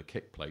notice on the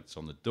kick plates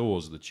on the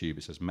doors of the tube,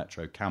 it says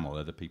Metro Camel.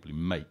 They're the people who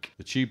make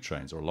the tube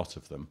trains, or a lot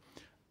of them.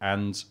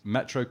 And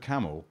Metro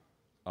Camel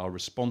are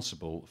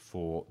responsible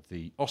for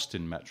the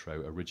Austin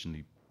Metro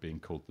originally being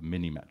called the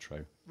Mini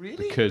Metro.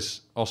 Really?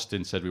 Because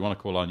Austin said, we want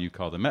to call our new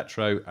car the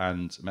Metro,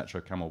 and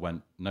Metro Camel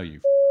went, no, you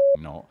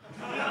not.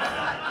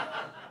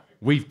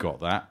 We've got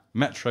that.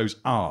 Metro's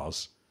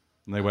ours.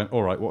 And they went,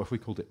 all right, what if we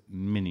called it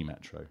Mini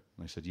Metro? And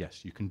they said,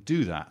 yes, you can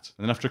do that.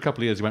 And then after a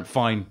couple of years, they went,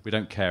 fine, we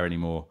don't care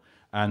anymore.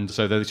 And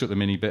so they took the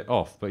mini bit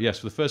off. But yes,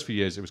 for the first few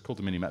years, it was called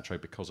the Mini Metro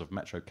because of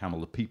Metro Camel,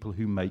 the people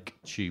who make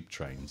tube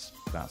trains.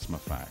 That's my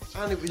fact.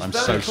 And it was I'm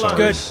very so close. sorry.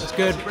 Good. That's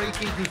good. Very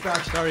geeky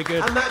fact. Very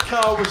good. And that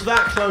car was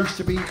that close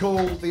to being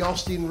called the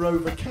Austin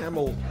Rover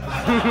Camel.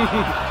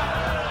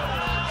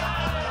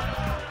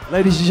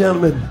 Ladies and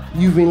gentlemen,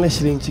 you've been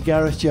listening to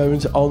Gareth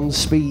Jones on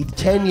Speed.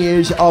 10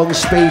 years on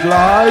Speed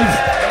Live.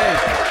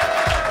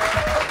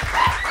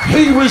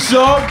 He was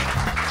Zog.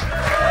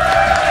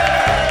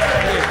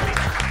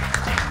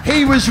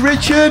 He was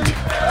Richard.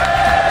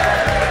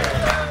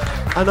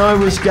 And I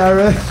was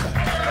Gareth.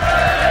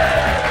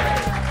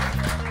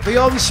 The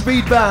On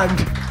Speed Band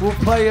will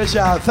play us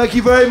out. Thank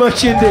you very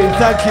much indeed.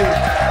 Thank you.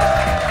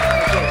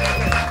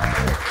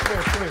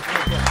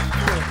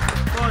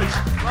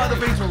 Boys, like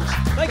the Beatles.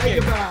 Thank Take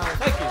you. a bow.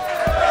 Thank you.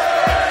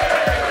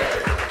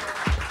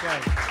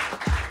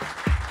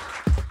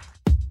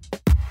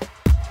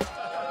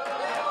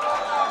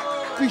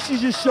 This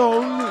is a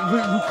song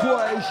that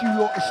requires you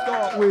lot to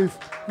start with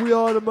 "We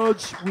are the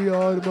Mods, we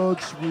are the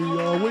Mods, we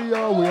are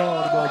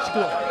the Mods."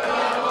 Come on.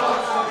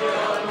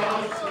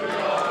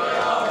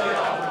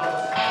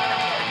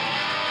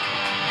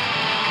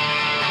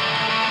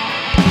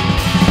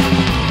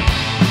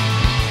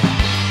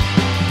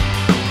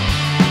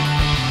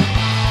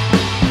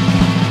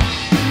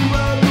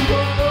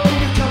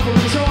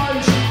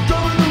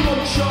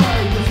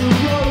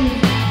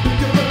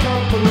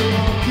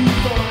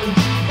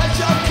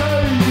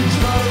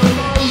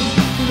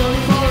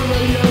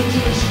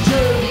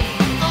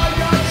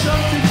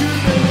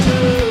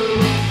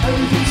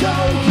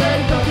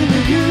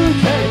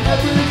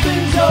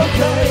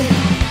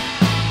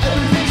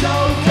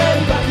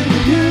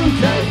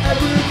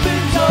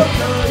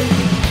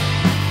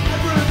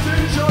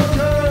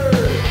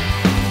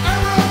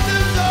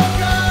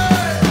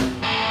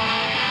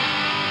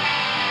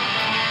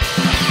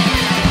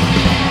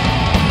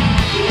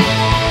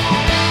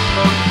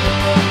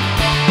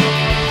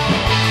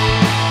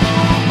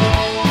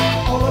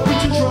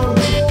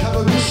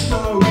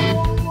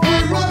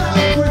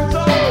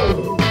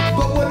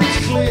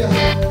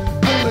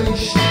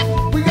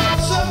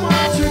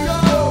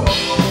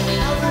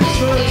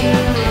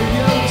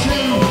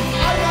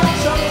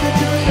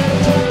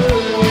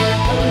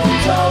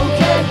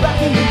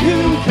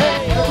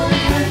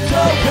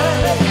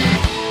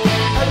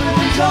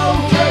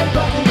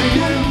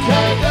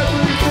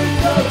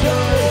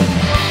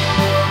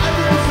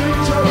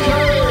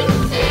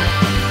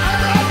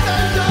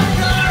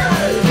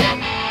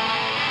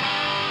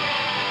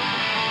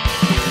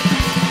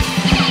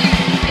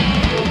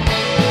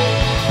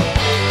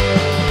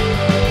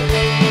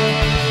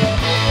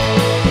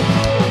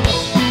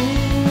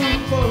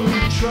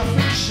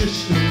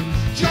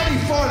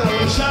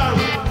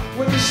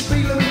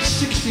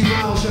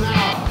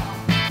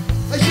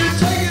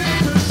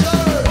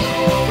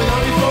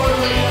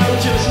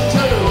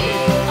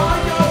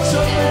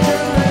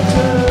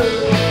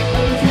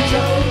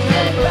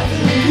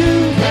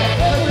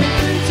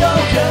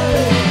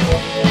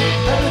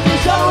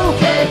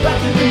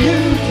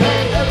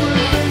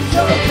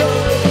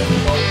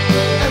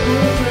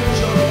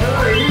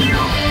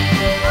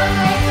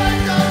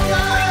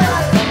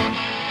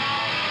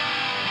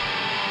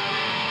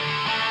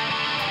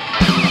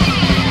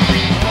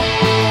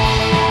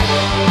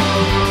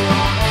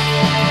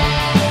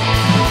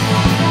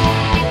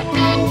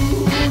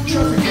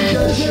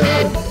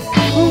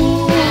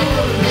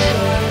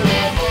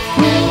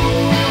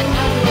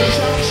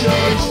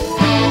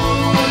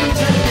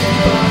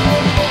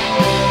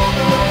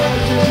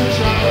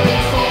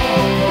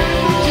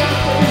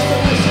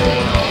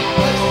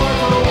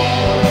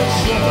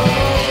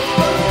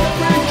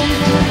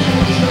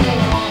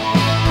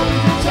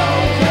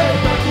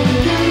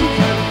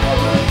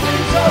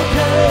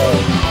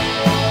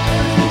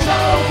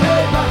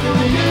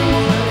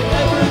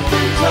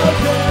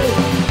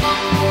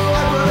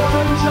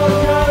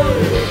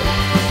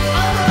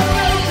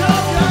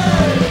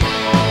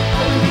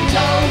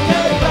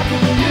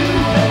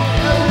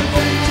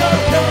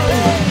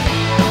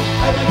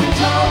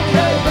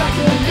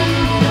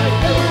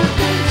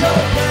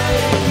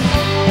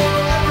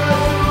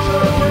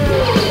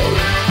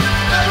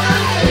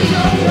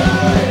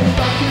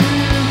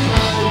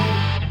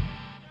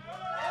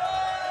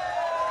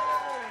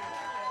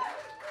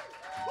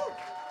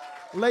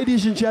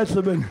 Ladies and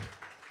gentlemen,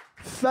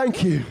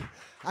 thank you.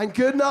 And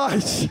good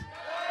night.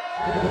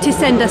 To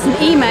send us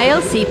an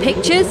email, see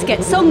pictures,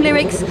 get song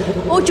lyrics,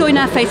 or join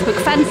our Facebook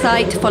fan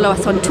site, follow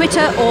us on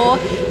Twitter, or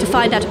to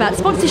find out about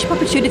sponsorship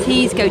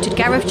opportunities, go to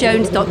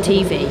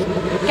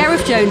GarethJones.tv.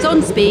 Gareth Jones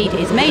on Speed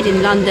is made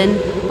in London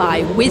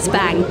by Whiz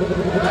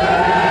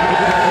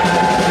Bang.